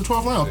done. This is the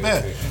 12th round.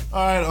 Bet.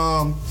 All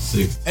right,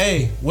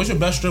 hey, what's your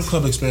best strip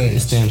club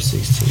experience? Damn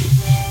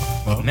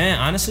 16. Man,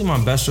 honestly,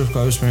 my best strip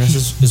club experience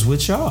is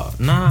with y'all.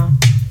 Nah,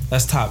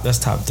 that's top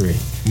 3.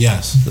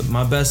 Yes.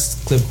 My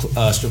best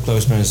strip club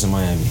experience is in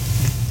Miami.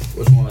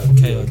 Which one?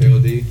 KOD.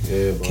 KOD?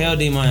 Yeah, bro.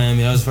 KLD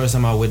Miami. That was the first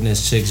time I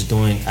witnessed chicks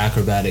doing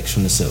acrobatics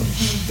from the ceiling.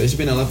 They should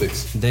be in the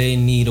Olympics. They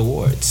need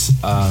awards.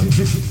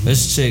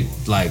 This chick,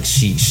 like,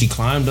 she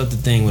climbed up the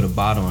thing with a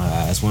bottle on her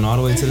ass, went all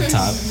the way to the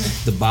top,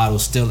 the bottle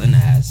still in the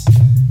ass,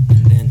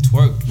 and then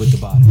twerked with the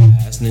bottle in the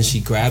ass, and then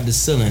she grabbed the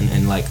ceiling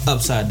and, like,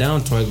 upside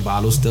down twerk,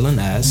 bottle still in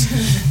the ass,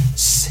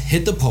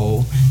 hit the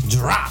pole,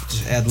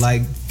 dropped at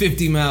like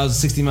 50 miles,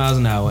 60 miles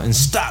an hour, and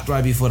stopped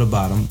right before the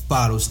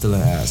bottle still in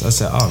the ass. I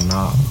said, oh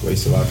no,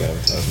 Waste of our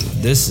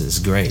advertisement. this is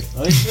great.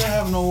 Oh, they should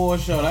have an award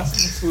show. That's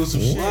some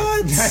exclusive shit.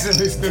 What?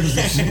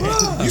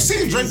 You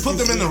see Drake put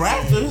them in the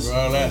rafters?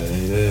 Bro,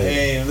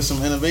 hey, there's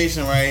some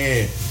innovation right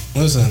here.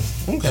 Listen,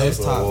 okay. That's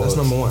top. That's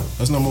number one.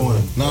 That's number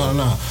one.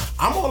 No.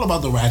 I'm all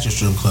about the ratchet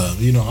strip club.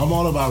 You know, I'm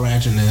all about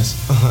ratchetness,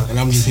 and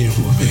I'm just here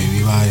for it,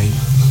 baby. Like,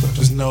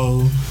 just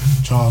know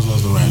Charles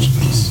loves the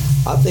ratchetness.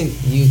 I think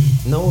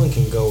no one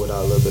can go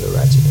without a little bit of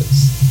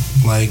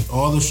ratchetness. Like,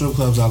 all the strip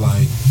clubs I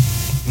like,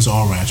 it's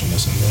all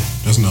ratchetness in there.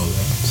 Just know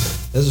that.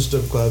 There's a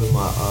strip club in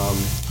my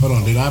Hold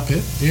on, did I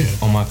pick? Yeah.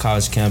 On my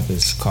college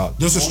campus called.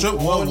 There's a strip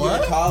club. On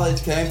your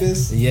college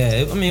campus? Yeah,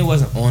 it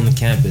wasn't on the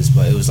campus,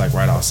 but it was like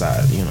right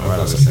outside. You know, right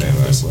outside the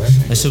campus.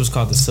 That shit was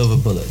called the Silver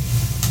Bullet.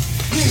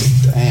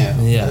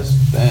 Damn. Yeah.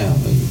 Damn,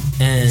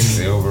 nigga. And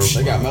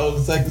They got metal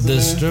detectors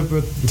in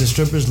there? the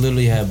strippers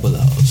literally had bullet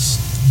holes.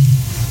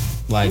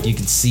 Like, you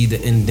could see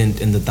the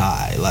indent in the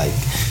thigh. Like,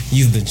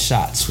 you've been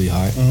shot,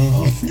 sweetheart.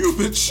 You've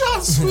been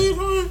shot,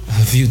 sweetheart.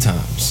 A few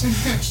times.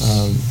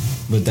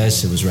 But that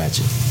shit was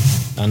ratchet.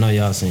 I know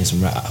y'all seen some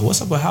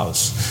what's up with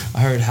House? I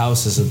heard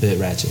House is a bit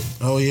ratchet.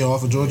 Oh yeah,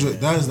 off of Georgia.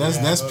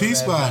 That's P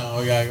spot.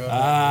 We gotta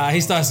go. He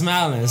started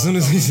smiling as soon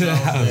as he said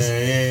House.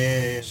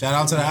 Yeah. Shout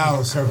out to the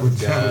house.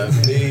 God,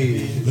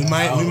 dude. We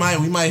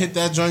might hit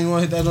that joint. You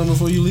want to hit that joint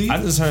before you leave? I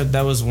just heard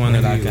that was one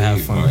that I could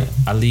have fun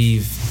with. I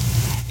leave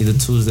either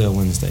Tuesday or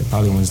Wednesday.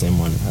 Probably Wednesday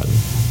morning. Probably.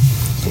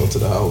 Go to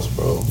the house,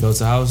 bro. Go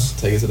to House?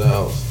 Take it to the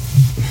house.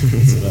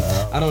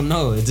 I don't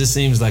know. It just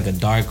seems like a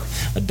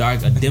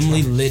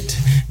dimly lit,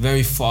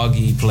 very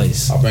foggy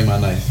place. I'll bring my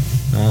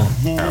knife.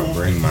 I'll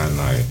bring my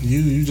knife.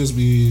 You just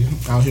be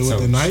out here with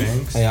the knife.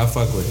 Shanks. Hey, I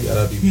fuck with You it.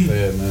 gotta be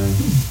prepared, man.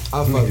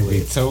 I fuck Nigga be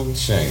with. toting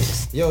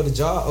Shanks. Yo, did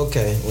y'all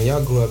when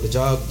y'all grew up? Did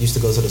y'all used to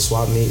go to the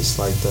swap meets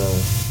like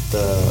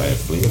the Like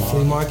flea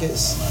flea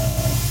markets?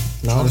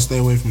 Try to stay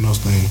away from those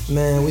things.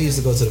 Man, we used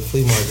to go to the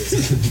flea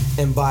markets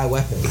and buy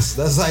weapons.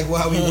 That's like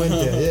why we went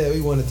there. Yeah,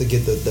 we wanted to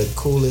get the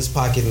coolest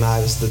pocket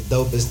knives, the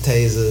dopest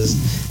tasers,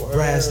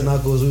 brass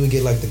knuckles. We would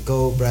get like the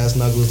gold brass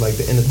knuckles, like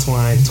the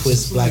intertwined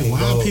twist black and Why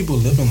gold. are people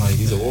living like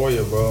He's a this?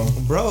 warrior, bro.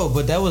 Bro,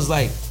 but that was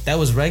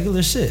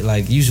regular shit.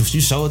 Like you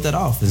showed that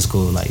off in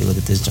school. Like, look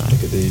at this joint.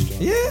 Look at these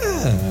joints. Yeah.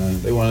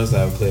 Man, they wanted us to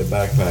have clear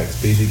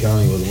backpacks. PG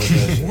County wasn't with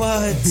that shit.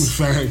 What?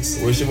 Facts.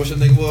 Wish your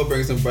nigga will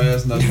bring some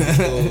brass knuckles to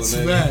school,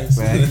 nigga.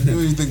 Facts. Who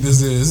do you think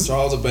this is?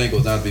 Charles Bank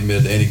was not to be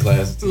mid to any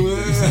class.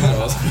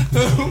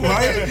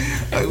 Right?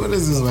 Like, what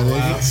is this, my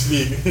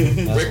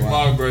nigga? Rick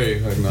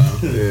Margrave. Like, nah.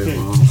 Yeah,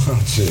 bro.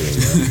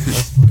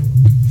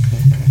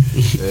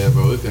 Yeah,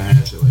 bro, we can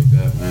have shit like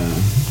that, man.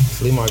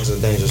 Flea markets are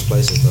dangerous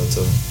places though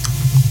too.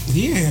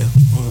 Yeah.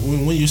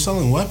 When you're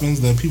selling weapons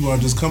that people are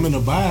just coming to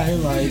buy,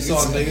 like, You saw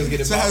niggas get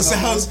it.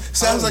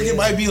 sounds like it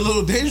might be a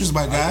little dangerous,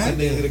 my I guy.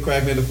 niggas get a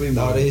crack in the flea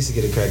No, market. they used to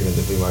get it cracking at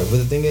the flea market. But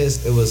the thing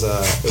is, it was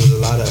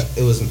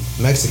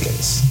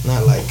Mexicans.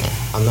 Not like,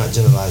 I'm not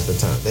generalizing the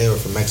term. They were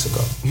from Mexico.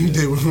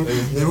 they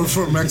were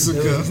from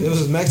Mexico. It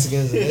was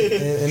Mexicans,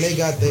 and they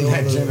got their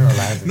own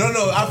little.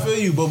 No, I feel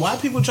you. But why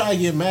people try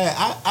to get mad?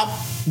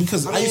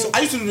 Because I used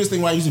to do this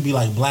thing where I used to be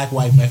like black,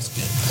 white,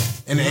 Mexican,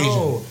 and Asian.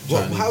 No.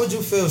 Well, how would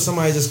you feel if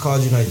somebody just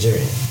called you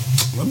Nigerian?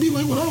 I'd be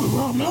like, whatever,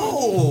 bro.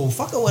 No,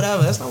 fuck it,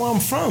 whatever. That's not where I'm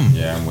from.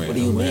 Yeah, I'm with What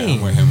him. do you mean?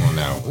 I'm with him on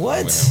that one. What?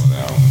 I'm with him on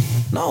that one.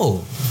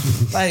 No.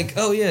 Like,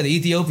 oh yeah, the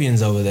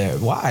Ethiopians over there.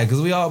 Why?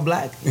 Because we all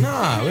black?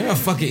 Nah, we're not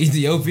fucking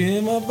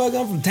Ethiopian, motherfucker.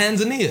 I'm from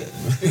Tanzania.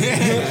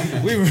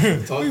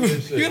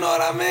 You know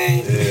what I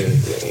mean?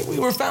 Yeah. We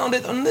were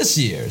founded on this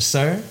year,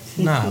 sir.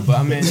 Nah, but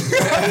I mean, you know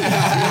what I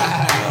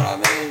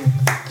mean?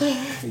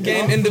 We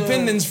gained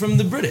independence from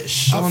the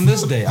British on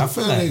this day. I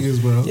feel like, niggas,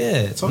 bro.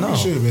 yeah, Talking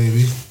shit,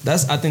 baby.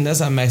 I think that's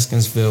how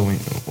Mexicans feel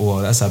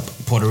that's how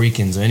Puerto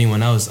Ricans or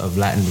anyone else of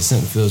Latin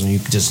descent feels when you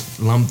just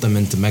lump them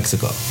into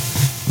Mexico.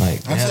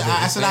 Like I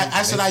said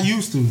I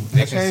used to.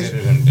 They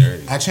consider them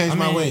dirty. I changed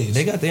my ways.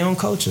 They got their own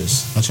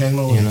cultures. I changed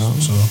my ways. You know,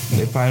 So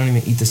they probably don't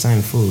even eat the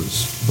same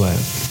foods. But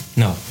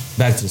no,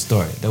 back to the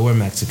story. There were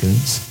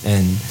Mexicans,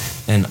 and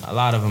a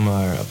lot of them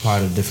are a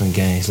part of different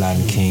gangs: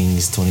 Latin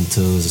Kings,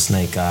 22s, the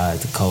Snake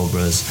Eyes, the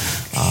Cobras,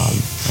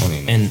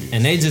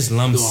 and they just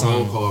lump Doing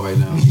roll some. call right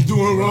now.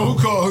 doing roll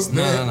calls.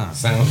 No.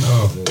 Sound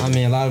off. I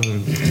mean, a lot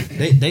of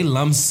them, they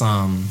lump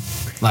some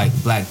like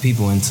black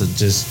people into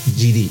just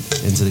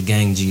GD, into the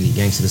gang GD,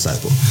 gangster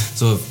disciple.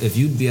 So if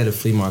you'd be at a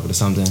flea market or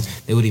something,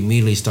 they would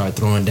immediately start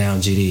throwing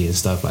down GD and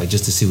stuff like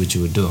just to see what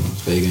you would do.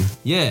 Fagan.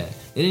 Yeah,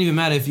 it didn't even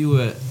matter if you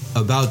were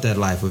about that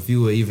life or if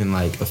you were even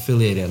like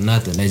affiliated or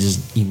nothing. They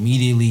just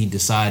immediately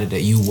decided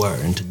that you were.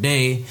 And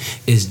today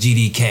is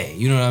GDK.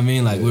 You know what I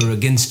mean? Like we're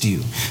against you.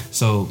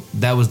 So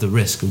that was the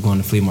risk of going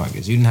to flea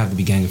markets. You didn't have to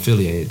be gang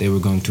affiliated. They were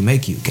going to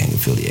make you gang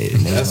affiliated.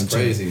 And they That's were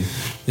gonna crazy.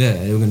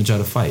 they were going to try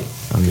to fight.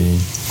 I mean,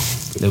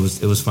 it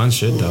was fun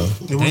shit though.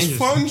 It was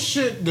fun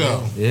shit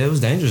though. Yeah, it was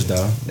dangerous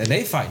though. And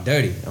they fight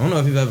dirty. I don't know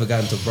if you've ever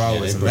gotten to brawl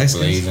with They some put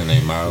Mexicans. blades in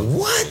their mouth.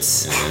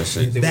 What? Yeah, that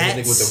shit.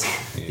 Bats.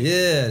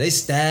 Yeah, they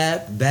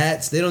stab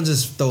bats. They don't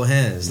just throw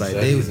hands. Like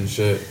Jackies and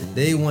shit.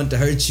 they want to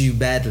hurt you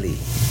badly.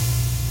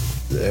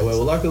 Yeah,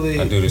 well, luckily,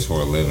 I do this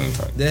for a living.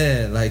 Type.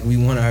 Yeah, like we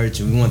want to hurt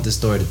you. We want the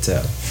story to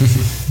tell.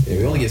 yeah,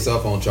 we only get cell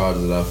phone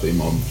charges at our flea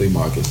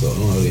market, so I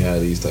don't really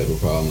have these type of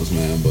problems,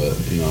 man. But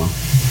you know,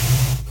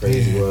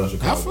 crazy world in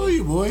Chicago. I feel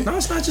you, boy. No,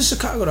 it's not just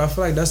Chicago though. I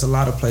feel like that's a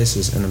lot of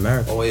places in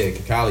America. Oh yeah,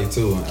 Cali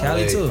too.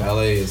 Cali, too.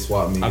 LA is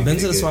swap meet. I've been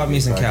to the swap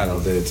meets in Cali.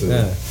 Out there too.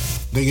 Yeah.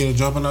 They get it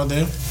jumping out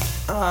there.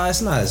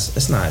 It's not as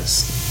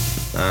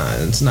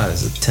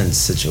a tense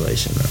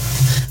situation.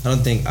 I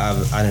don't think I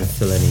didn't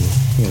feel any.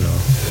 You know,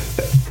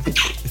 it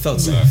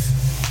felt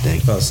safe.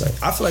 It felt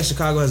safe. I feel like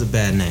Chicago has a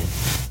bad name,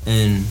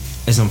 and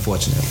it's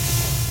unfortunate.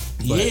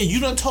 Yeah, you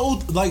done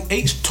told like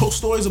 8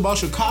 stories about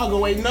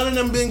Chicago. Ain't none of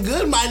them been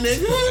good, my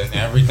nigga. And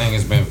everything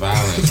has been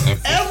violent.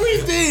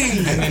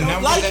 Everything. And the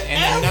numbers, Like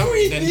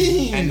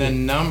everything. and the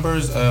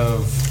numbers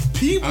of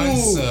People.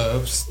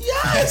 unsubs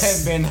Yes.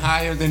 have been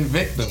higher than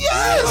victims.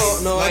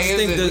 Yes. No, I Like, just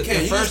think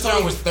the first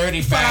one was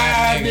 35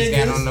 5 niggas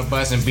got niggas. on the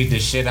bus and beat the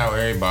shit out of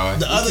everybody.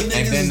 The other And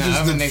niggas then is the just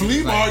other the niggas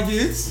flea like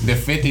markets. the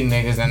 50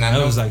 niggas, and I That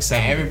know was like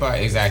 70.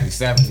 everybody exactly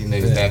 70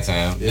 niggas that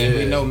time. Then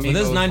we know But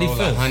that's Migos 95th.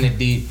 roll 100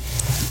 deep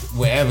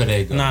wherever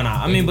they go.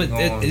 Nah. I mean, but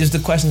it's the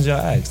questions y'all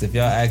asked. If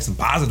y'all asked some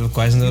positive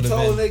questions, it would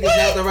Told have been. niggas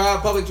not to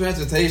ride public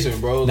transportation,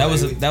 bro. That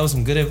Like, was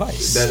some good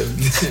advice that,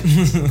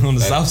 on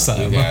the south side.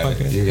 You got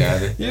motherfucker. it. You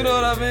got it. You know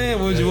what I mean?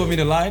 Would you want me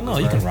to lie? No,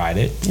 you can ride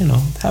it. You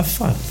know, have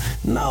fun.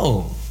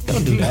 No,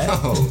 don't do that.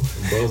 No,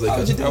 bros, they Why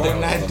would you do I that?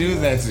 would not do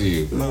that to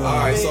you. All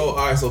right,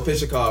 so pick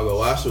Chicago.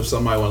 Why should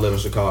somebody want to live in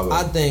Chicago?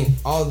 I think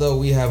although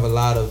we have a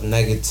lot of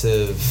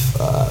negative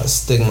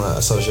stigma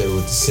associated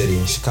with the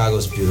city,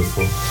 Chicago's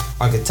beautiful.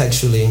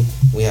 Architecturally,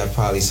 we have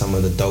probably some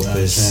of the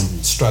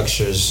dopest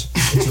structures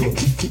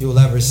that you'll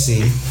ever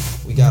see.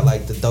 We got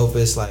like the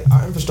dopest. Like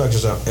our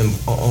infrastructures are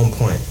on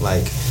point.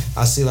 Like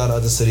I see a lot of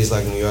other cities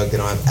like New York. They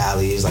don't have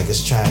alleys. Like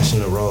it's trash in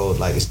the road.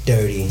 Like it's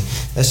dirty.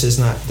 That's just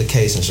not the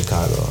case in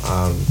Chicago.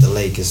 The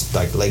lake is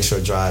like the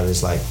Lakeshore Drive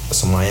is like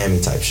some Miami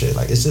type shit.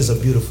 Like it's just a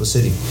beautiful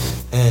city,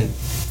 and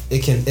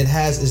it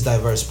has its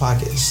diverse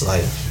pockets.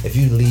 Like if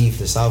you leave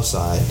the South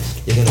Side,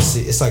 you're gonna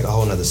see it's like a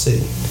whole nother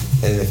city.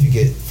 And if you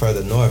get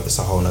further north, it's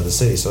a whole nother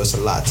city. So it's a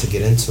lot to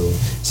get into.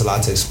 It's a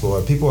lot to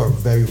explore. People are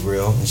very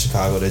real in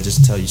Chicago. They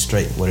just tell you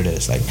straight what it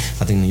is. Like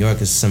I think New York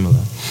is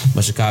similar,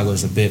 but Chicago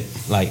is a bit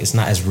like it's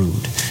not as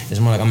rude. It's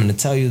more like I'm gonna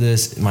tell you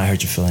this. It might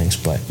hurt your feelings,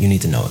 but you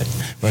need to know it.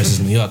 Versus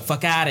New York,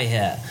 fuck out of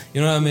here.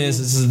 You know what I mean?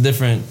 It's a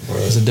different.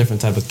 It's a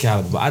different type of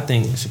caliber. But I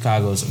think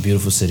Chicago is a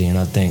beautiful city, and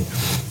I think.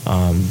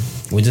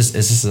 It's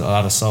just a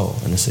lot of soul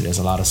in the city. There's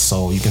a lot of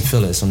soul. You can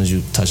feel it as soon as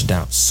you touch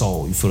down.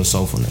 Soul. You feel the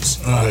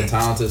soulfulness. A lot of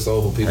talented,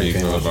 soulful people. How you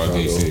feel about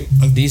DC?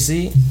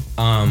 DC?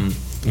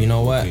 You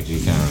know what?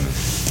 PG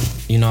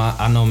County. You know,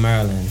 I know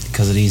Maryland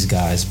because of these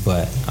guys,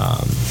 but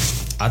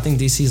I think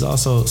DC is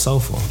also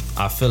soulful.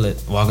 I feel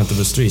it walking through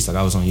the streets. Like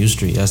I was on U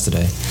Street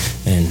yesterday,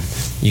 and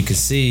you could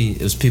see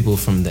it was people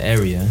from the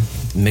area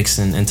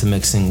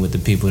intermixing with the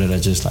people that are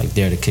just like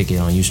there to kick it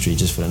on U Street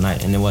just for the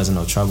night, and there wasn't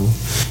no trouble,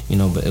 you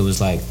know. But it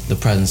was like the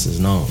presence is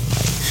known.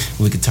 Like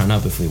we could turn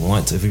up if we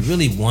want to. If we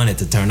really wanted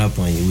to turn up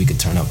on you, we could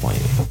turn up on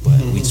you.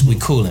 But we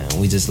cooling.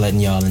 We just letting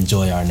y'all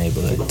enjoy our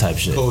neighborhood type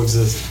shit.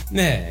 Coexist.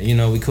 Yeah, you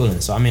know, we cooling.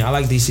 So I mean, I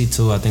like DC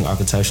too. I think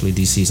architecturally,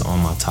 DC's on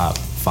my top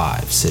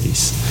 5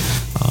 cities.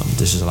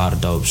 There's just a lot of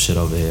dope shit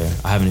over here.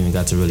 I haven't even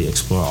got to really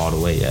explore all the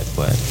way yet,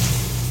 but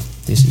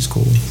DC's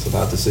cool. It's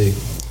about to see.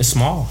 It's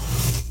small.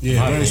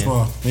 Yeah, very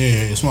small.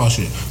 Yeah, small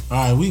shit. All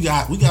right, we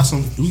got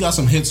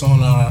some hits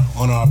on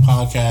our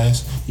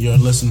podcast. You're a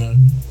listener.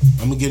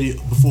 I'm gonna get it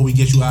before we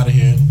get you out of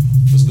here.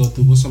 Let's go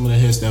through what's some of the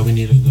hits that we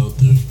need to go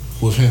through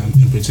with him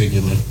in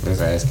particular. Let's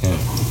ask him.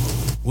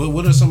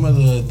 What are some of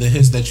the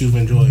hits that you've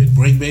enjoyed?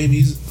 Break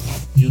Babies.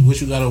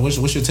 What's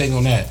your take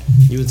on that?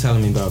 You were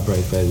telling me about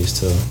Break Babies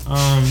too.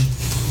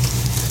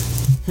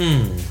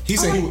 He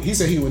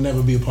said he would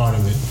never be a part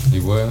of it.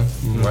 You would?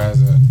 Why is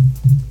that?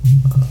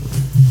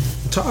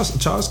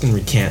 Charles can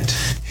recant.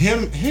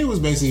 He was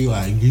basically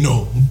like,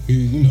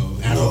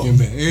 African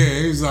man.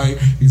 Yeah, he's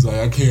like,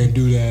 I can't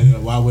do that.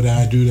 Why would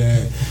I do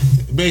that?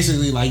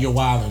 Basically, like you're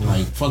wilding.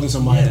 Like fucking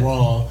somebody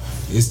raw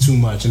is too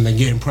much, and then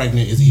getting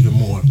pregnant is even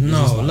more.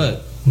 No,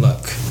 look.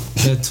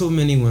 There are too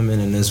many women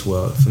in this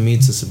world for me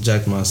to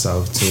subject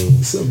myself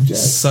to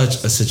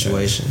such a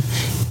situation.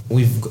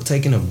 We've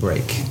taken a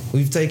break.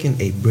 We've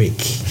taken a break.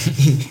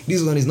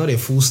 This one is not a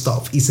full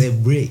stop. It's a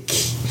break.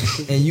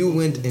 And you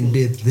went and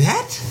did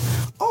that?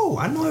 Oh,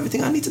 I know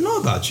everything I need to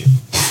know about you.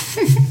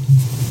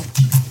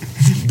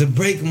 The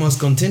break must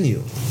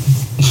continue.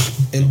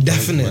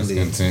 Indefinitely.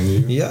 Must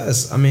continue?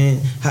 Yes. I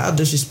mean, how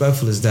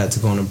disrespectful is that to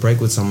go on a break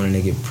with someone and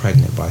they get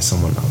pregnant by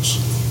someone else?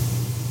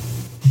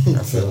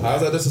 How's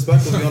that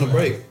disrespectful to be on a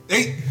break?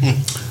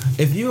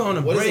 If you're on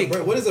a break,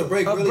 what is a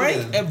break?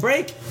 A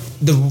break.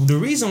 The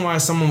reason why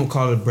someone would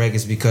call it a break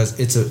is because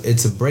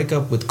it's a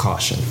breakup with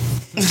caution.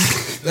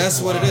 That's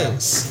what it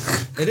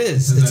is. It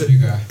is.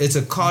 It's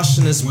a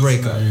cautious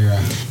breakup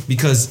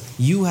because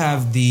you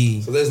have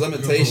the. So there's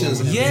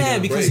limitations. Yeah,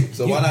 because break.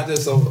 So why not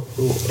just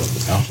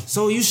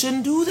So you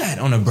shouldn't do that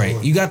on a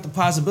break. You got the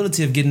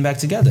possibility of getting back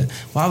together.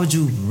 Why would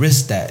you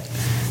risk that?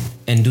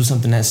 And do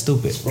something that's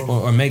stupid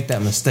or make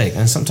that mistake.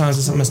 And sometimes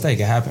it's a mistake.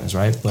 It happens,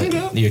 right? But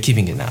you're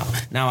keeping it now.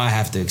 Now I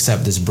have to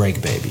accept this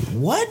break, baby.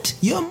 What?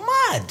 You're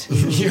mad.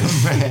 You're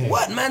mad.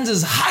 What? Man's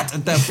is hot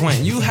at that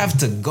point. You have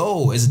to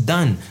go. It's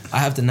done. I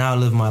have to now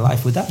live my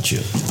life without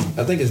you.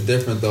 I think it's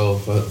different, though,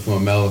 from a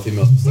male and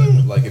female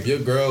perspective. Like, if your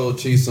girl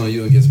cheats on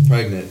you and gets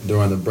pregnant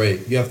during the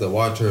break, you have to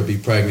watch her be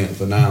pregnant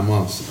for 9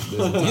 months. You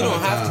don't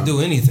have to do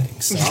anything.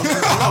 So.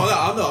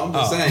 I'm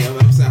just saying.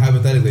 I'm saying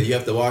hypothetically, you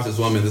have to watch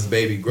this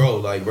baby grow.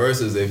 Like,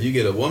 versus if you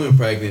get a woman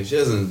pregnant, she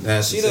doesn't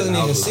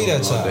even see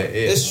that child.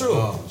 It's true.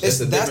 That's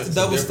the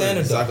double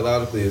standard.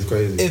 Psychologically, it's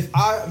crazy. If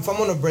I'm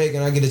on a break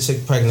and I get a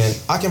chick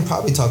pregnant, I can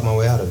probably talk my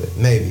way out of it,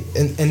 maybe.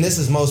 And this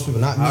is most people,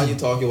 not me. How you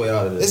talk your way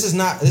out of this?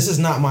 This is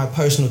not my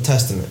personal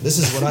testament. This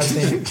is what I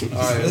think.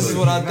 This is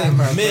what I think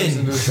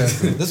men. This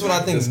is what I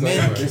think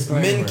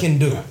men can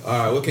do.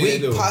 All right, what can you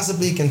do? We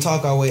possibly can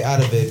talk our way out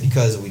of it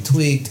because we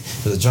tweaked.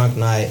 It was a drunk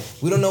night.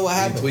 We don't know what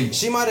happened.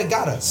 She might have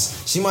got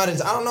us. She might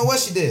have. I don't know what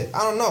she did.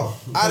 I don't know.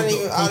 I didn't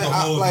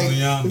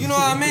even. You know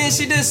what I mean?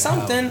 She did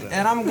something,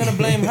 and I'm gonna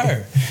blame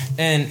her.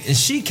 And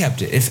she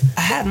kept it. If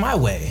I had my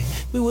way,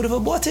 we would have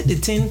aborted the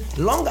thing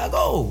long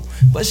ago.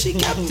 But she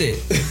kept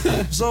it.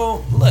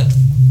 So look,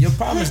 your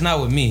problem is not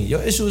with me.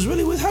 Your issue is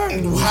really with her.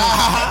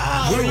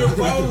 Wow. Your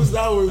problem is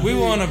not with me. We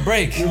were on a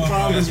break. Your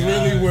problem is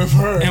really with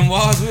her. And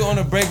whilst we were on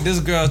a break, this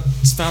girl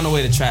found a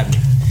way to trap me.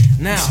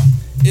 Now,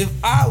 if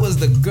I was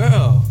the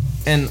girl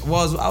and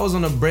I was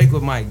on a break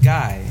with my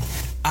guy,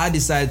 I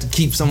decided to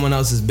keep someone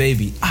else's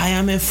baby, I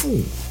am a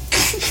fool.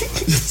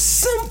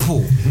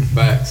 Simple.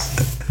 Facts.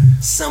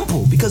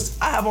 simple because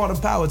I have all the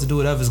power to do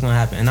whatever's gonna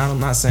happen. And I'm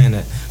not saying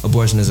that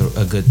abortion is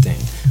a good thing.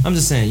 I'm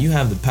just saying you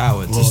have the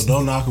power to. Well,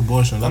 don't knock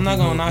abortion. I'm not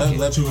gonna knock it.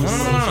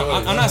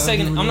 No. I'm not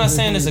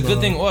saying it's a good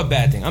thing or a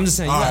bad thing. I'm just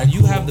saying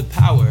you have the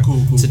power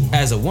to,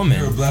 as a woman,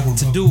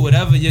 to do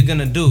whatever you're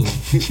gonna do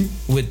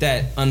with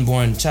that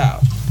unborn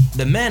child.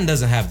 The man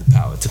doesn't have the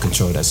power to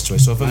control that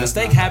situation. So if a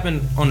mistake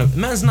happened on the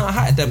man's not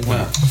hot at that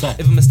point.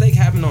 If a mistake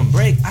happened on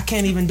break, I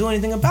can't even do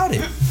anything about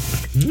it.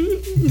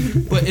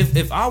 But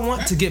if I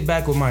want to get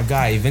back with my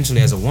guy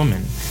eventually as a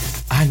woman,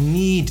 I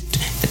need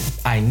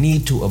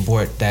to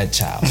abort that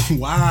child.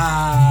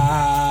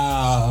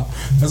 Wow,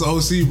 that's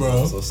OC,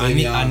 bro. So I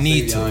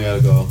need to.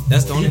 Gotta go.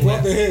 That's the only You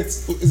brought way. the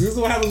hits. Is this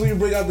what happens when you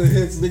bring out the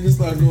hits? Niggas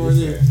start going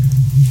in.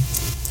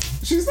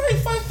 She's like,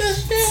 fuck that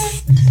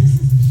shit.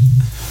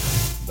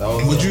 That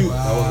was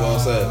well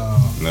said.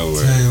 No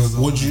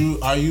way.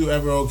 Are you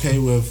ever okay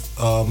with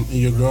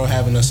your girl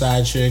having a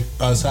side chick,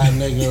 a side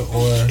nigga,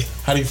 or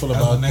how do you feel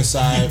about the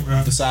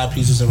side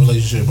pieces in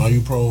relationship? Are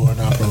you pro or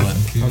not pro?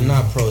 I'm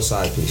not pro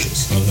side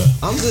pieces. Okay.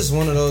 I'm just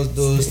one of those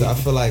dudes that I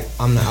feel like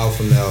I'm the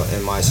alpha male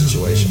in my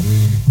situation.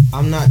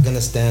 I'm not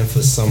gonna stand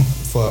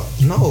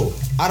no.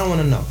 I don't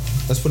want to know.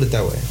 Let's put it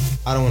that way.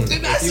 I don't want to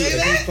know.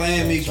 If you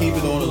playing me, keep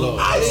it on the low.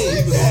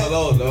 Keep it on the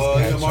low,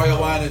 dog. You're Mario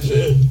Wine and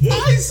shit.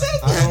 I said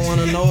that. I don't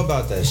want to know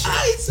about that shit.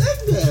 I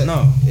said that.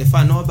 No, if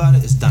I know about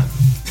it, it's done.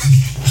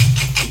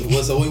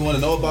 So we want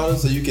to know about it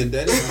so you can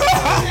dead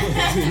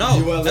it?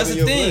 No, that's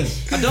the thing.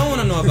 I don't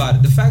want to know about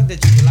it. The fact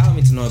that you allow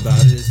me to know about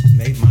it is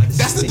made my decision.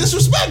 That's the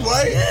disrespect,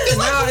 right? Yeah, it's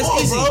like,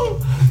 it's easy. bro.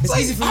 It's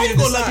easy for me to I ain't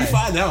gonna decide. let you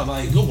find out.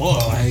 Like, come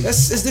on. Like,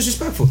 It's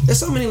disrespectful. There's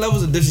so many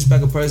levels of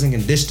disrespect a person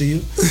can dish to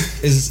you.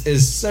 Is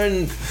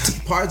certain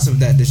parts of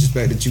that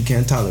disrespect that you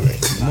can't tolerate.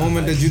 The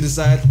moment that you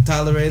decide to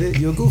tolerate it,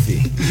 you're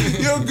goofy.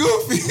 you're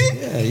goofy.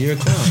 Yeah, you're a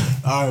clown.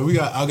 All right, we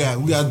got.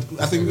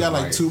 I think we got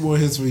like 2 more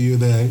hits for you.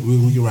 Then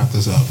we can wrap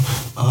this up.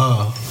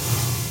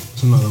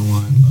 It's another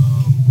one.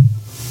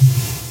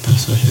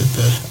 That's a hit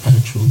that I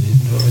truly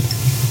enjoyed.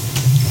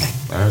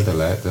 I heard the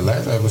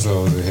last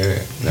episode was a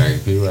hit.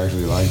 Like people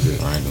actually liked it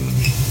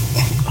randomly.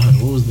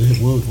 What was the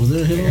hit? Was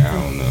there a hit? Yeah,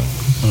 I don't know.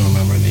 I don't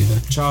remember neither.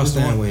 Charles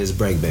Stanley with his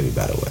break baby,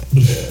 by the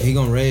way. He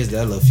gonna raise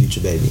that little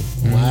future baby.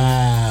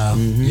 Wow.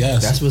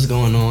 Yes. That's what's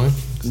going on.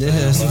 Yeah,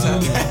 that's what's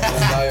happening.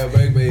 That's your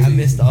break, baby. I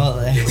missed all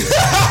of that.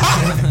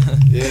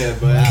 Yeah,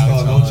 but it's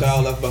called No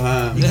Child Left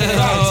Behind.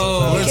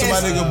 Where's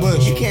somebody nigga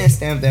Bush? You can't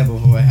stamp that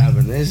before it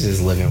happened. It's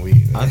just looking weird.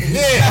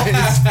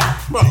 Yeah.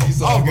 Bro,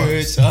 It's all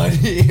good, son.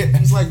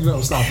 It's like,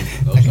 no, stop it.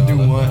 I can do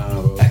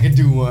one. I can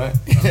do one.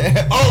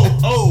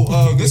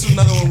 This is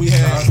another one we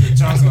had.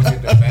 Charles gonna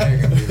get the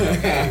bag and be like,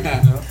 hey,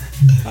 you know?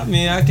 I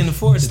mean, I can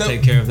afford to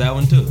take care of that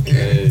one too.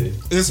 Hey.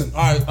 Listen,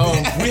 all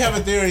right. We have a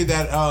theory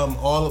that not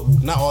all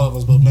of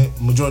us, but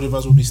majority of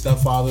us will be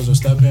stepfathers or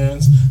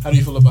stepparents. How do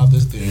you feel about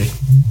this theory?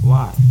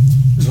 Why?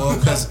 Well,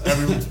 because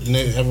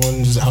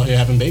everyone just out here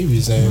having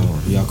babies, and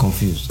Y'all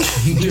confused.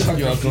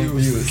 You're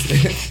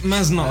confused.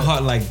 Man's not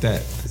hot like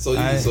that. So you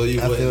I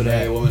wouldn't feel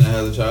marry that. a woman that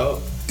has a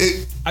child?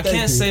 I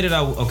can't say that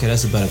okay,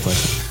 that's a better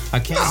question. I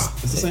can't.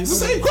 It's the it's the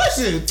same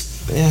question.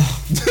 Yeah.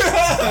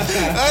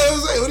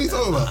 What are you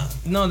talking about?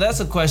 No,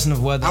 that's a question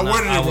of whether or I not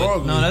worded it would.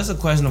 wrongly. No, that's a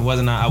question of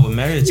whether or not I would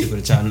marry a chick with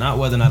a child, not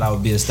whether or not I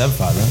would be a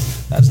stepfather.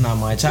 That's not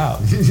my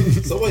child.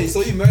 So wait,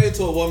 so you married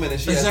to a woman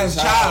and she has a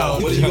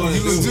child. What are you going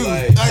to do?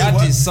 Like,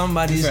 That is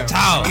somebody's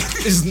child.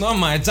 It's not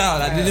my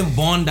child. I didn't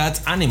born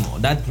that animal,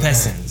 that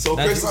person. so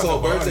That's-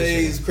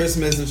 birthdays,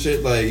 Christmas and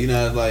shit, like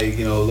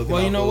looking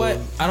Well, you know out what?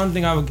 for- I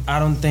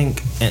don't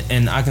think,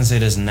 and I can say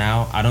this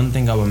now. I don't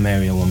think I would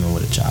marry a woman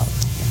with a child.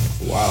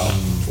 Wow.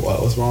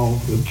 What's wrong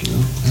with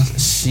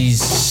She's.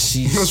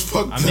 That's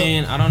fucked I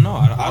mean, I don't know.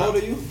 How old are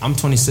you? I'm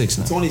 26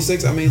 now.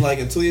 26. I mean, like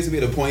in 2 years to be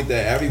at the point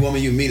that every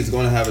woman you meet is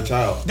going to have a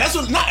child. That's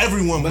what. Not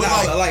everyone, but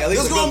But like at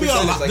least there's a gonna good be a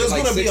lot. percentage, There's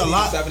like gonna be a 60,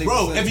 lot, 70%.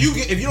 bro.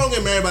 If you don't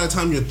get married by the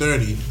time you're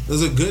 30,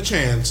 there's a good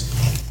chance.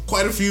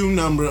 Quite a few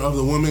number of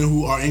the women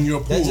who are in your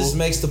pool. That just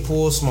makes the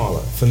pool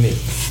smaller for me.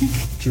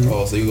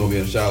 Oh, so you're gonna be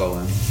in a shallow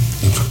one.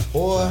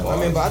 Or I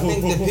mean, but I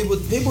think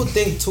that people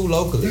think too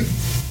locally.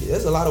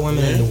 There's a lot of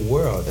women in the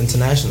world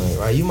internationally,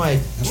 right? You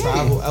might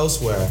travel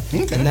elsewhere,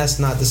 and that's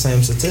not the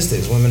same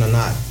statistics. Women are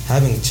not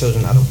having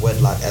children out of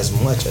wedlock as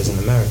much as in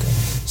America.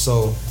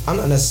 So I'm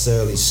not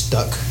necessarily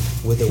stuck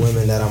with the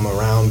women that I'm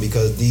around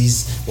because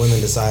these women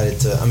decided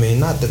to. I mean,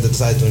 not that they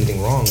decided to do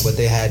anything wrong, but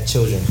they had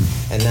children,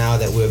 and now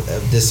that we're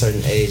at this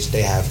certain age,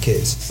 they have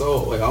kids.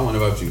 So, like, I don't want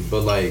to interrupt you,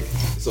 but like,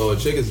 so a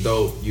chick is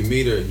dope. You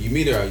meet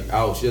her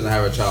out. She doesn't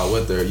have her child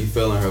with her. You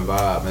feeling her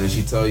vibe, and then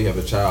she tell you have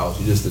a child.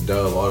 She just a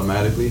dub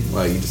automatically.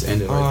 Like, you just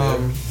end it right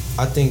there.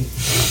 I think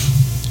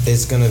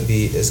it's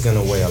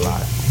gonna weigh a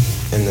lot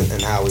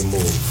in how we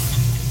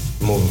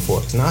moving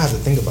forward. 'Cause now I have to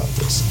think about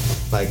this.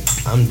 Like,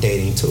 I'm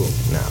dating too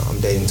now. I'm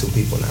dating 2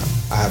 people now.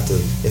 I have to,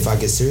 if I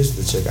get serious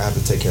with the chick, I have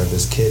to take care of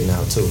this kid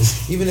now too.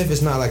 Even if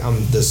it's not like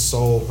I'm the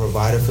sole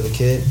provider for the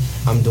kid,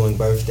 I'm doing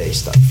birthday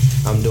stuff.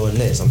 I'm doing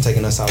this. I'm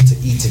taking us out to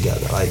eat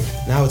together. Like,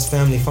 now it's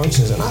family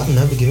functions, and I've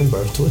never given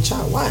birth to a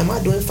child. Why am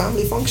I doing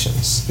family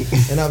functions?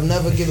 And I've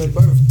never given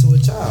birth to a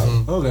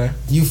child. Okay.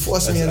 You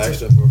force me into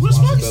extra responsibility.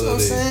 responsibility. You know what I'm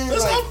saying?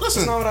 Listen, Like,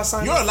 listen, that's not what I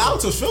signed you're up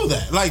allowed for. to feel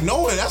that. Like,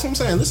 no one, that's what I'm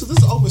saying. This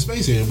is open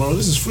space here, bro.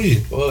 This is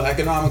free. Well,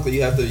 economically,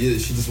 you have to.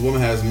 This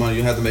woman has money.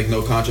 You have to make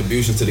no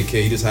contribution to the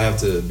kid. You just have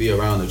to be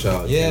around the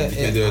child. Yeah, you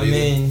can't do that I either.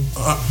 mean,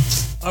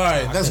 All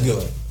right, that's can do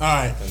good. it. All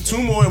right, 2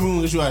 more and we're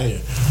going to get you out of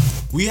here.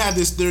 We have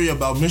this theory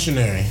about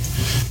missionary,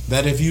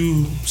 that if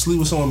you sleep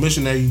with someone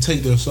missionary, you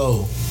take their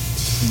soul.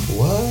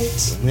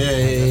 what?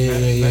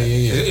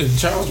 Yeah.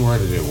 Charles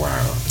worded it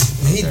wild.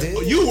 He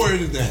did. You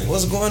worded that.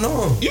 What's going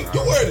on? You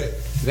worded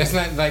it. That's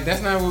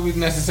not what we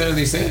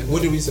necessarily said.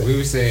 What did we say? We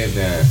were saying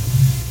that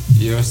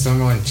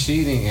someone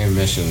cheating in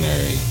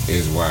missionary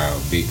is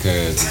wild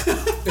because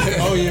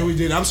Oh, yeah, we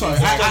did. I'm sorry.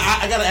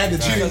 I got to add the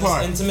cheating Because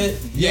part. it's intimate.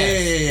 Yeah.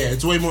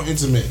 It's way more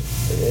intimate.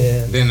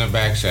 Yeah. then the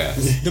back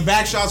shots. The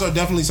back shots are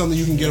definitely something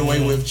you can get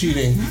away with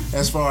cheating,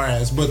 as far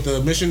as, but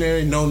the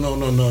missionary, no.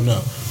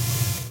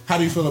 How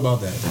do you feel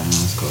about that?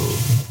 That's cool.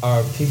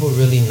 Are people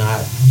really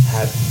not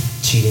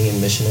cheating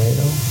in missionary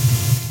though?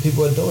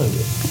 People are doing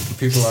it.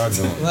 People are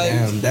doing it. Like,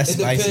 Damn, that's it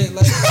spicy.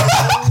 depends,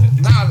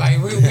 like, Nah,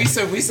 like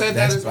we said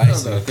that That's as well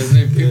spicy. though, because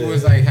then people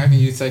was like, how can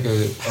you take a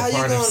How you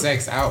part of gonna-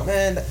 sex out?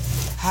 man,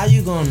 how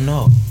you gonna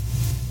know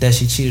that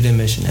she cheated in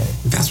missionary?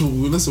 That's what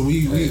we listen.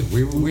 We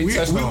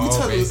touched on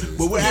all bases.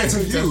 but we're asking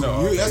We you. touched on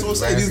all That's what I'm bases.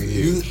 saying. We're asking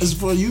you. It's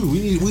for you. We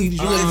need you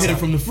to hit it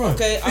from the front.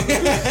 Okay, I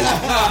mean,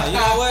 nah, you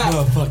know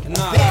what?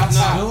 Nah.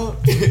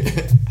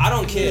 I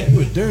don't care.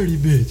 You a dirty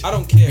bitch. I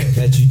don't care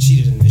that you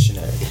cheated in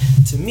missionary.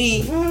 To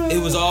me, it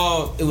was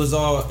all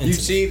intimate. You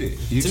cheated.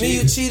 To me,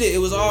 you cheated. It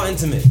was all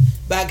intimate.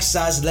 Back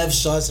shots, left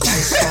shots, right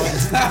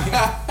shots.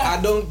 I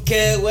don't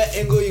care what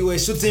angle you were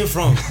shooting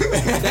from.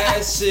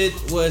 That shit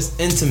was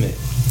intimate.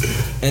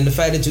 And the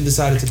fact that you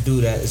decided to do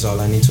that is all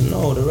I need to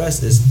know. The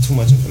rest is too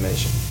much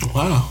information.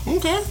 Wow.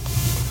 Okay.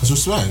 That's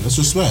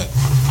respect.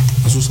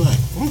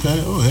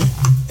 Okay.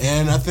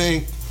 And I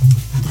think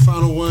the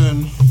final one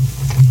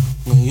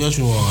I'm gonna get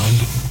you on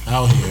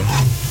out here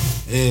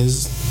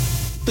is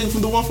think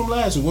from the one from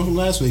last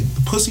week.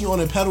 Pussy on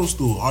a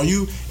pedestal.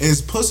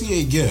 Is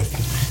pussy a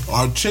gift?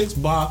 Are chicks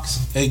box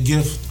a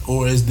gift,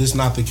 or is this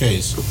not the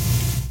case?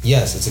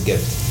 Yes, it's a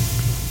gift.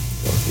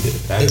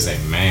 That is a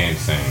man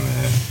saying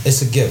that.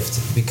 It's a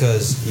gift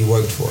because you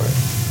worked for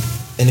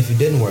it. And if you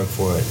didn't work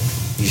for it,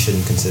 you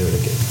shouldn't consider it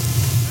a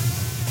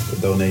gift.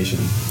 A donation.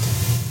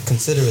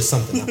 Consider it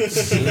something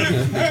else.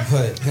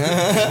 But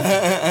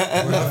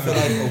I feel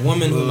like a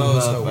woman who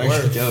knows her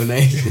worth,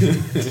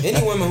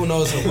 any woman who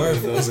knows her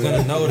worth is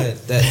gonna know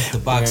that the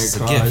box is a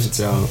gift.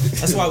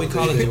 That's why we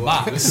call it the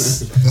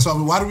box. That's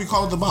why do we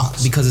call it the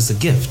box? Because it's a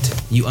gift.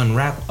 You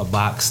unwrap a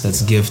box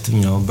that's gift,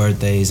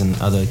 birthdays and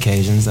other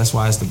occasions. That's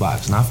why it's the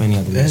box, not for any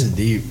other That's reason.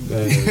 deep.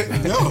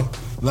 Yo,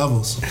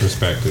 levels.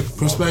 Perspective.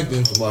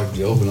 The box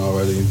be open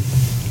already.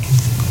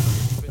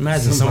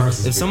 Imagine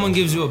if someone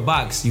gives you a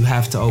box, you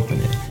have to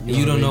open it. And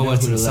you don't know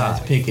what's who the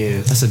last inside. pick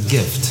is. That's a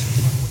gift.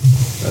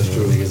 That's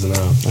true. Niggas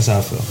know. That's how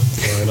I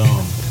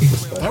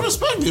feel. I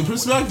respect it.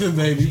 Perspective,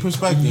 baby.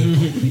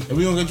 Perspective. And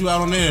we gonna get you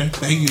out on there.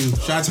 Thank you.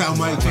 Shout out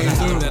Mike came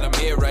through. That I'm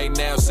here right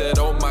now, said,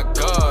 oh my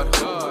God.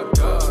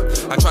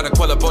 I try to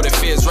quell up all their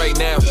fears right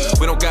now.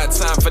 We don't got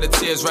time for the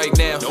tears right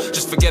now.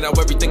 Just forget how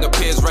everything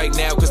appears right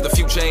now. Cause the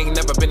future ain't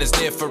never been as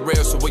near for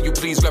real. So will you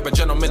please grab a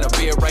gentleman a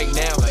beer right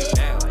now?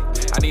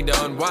 I need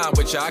to unwind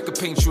with ya. I could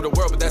paint you the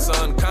world, but that's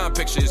an unkind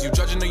picture. Is you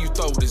judging or you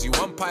throw it? Is you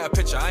umpire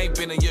picture? I ain't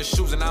been in your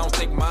shoes and I don't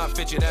think mine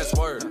fit you, that's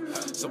word.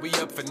 So we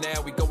up for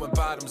now, we going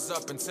bottoms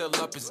up until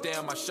up is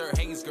down. My shirt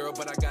hangs, girl,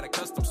 but I got a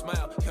custom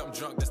smile. Yeah, I'm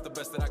drunk, that's the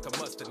best that I can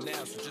muster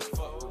now, so just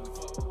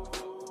fuck.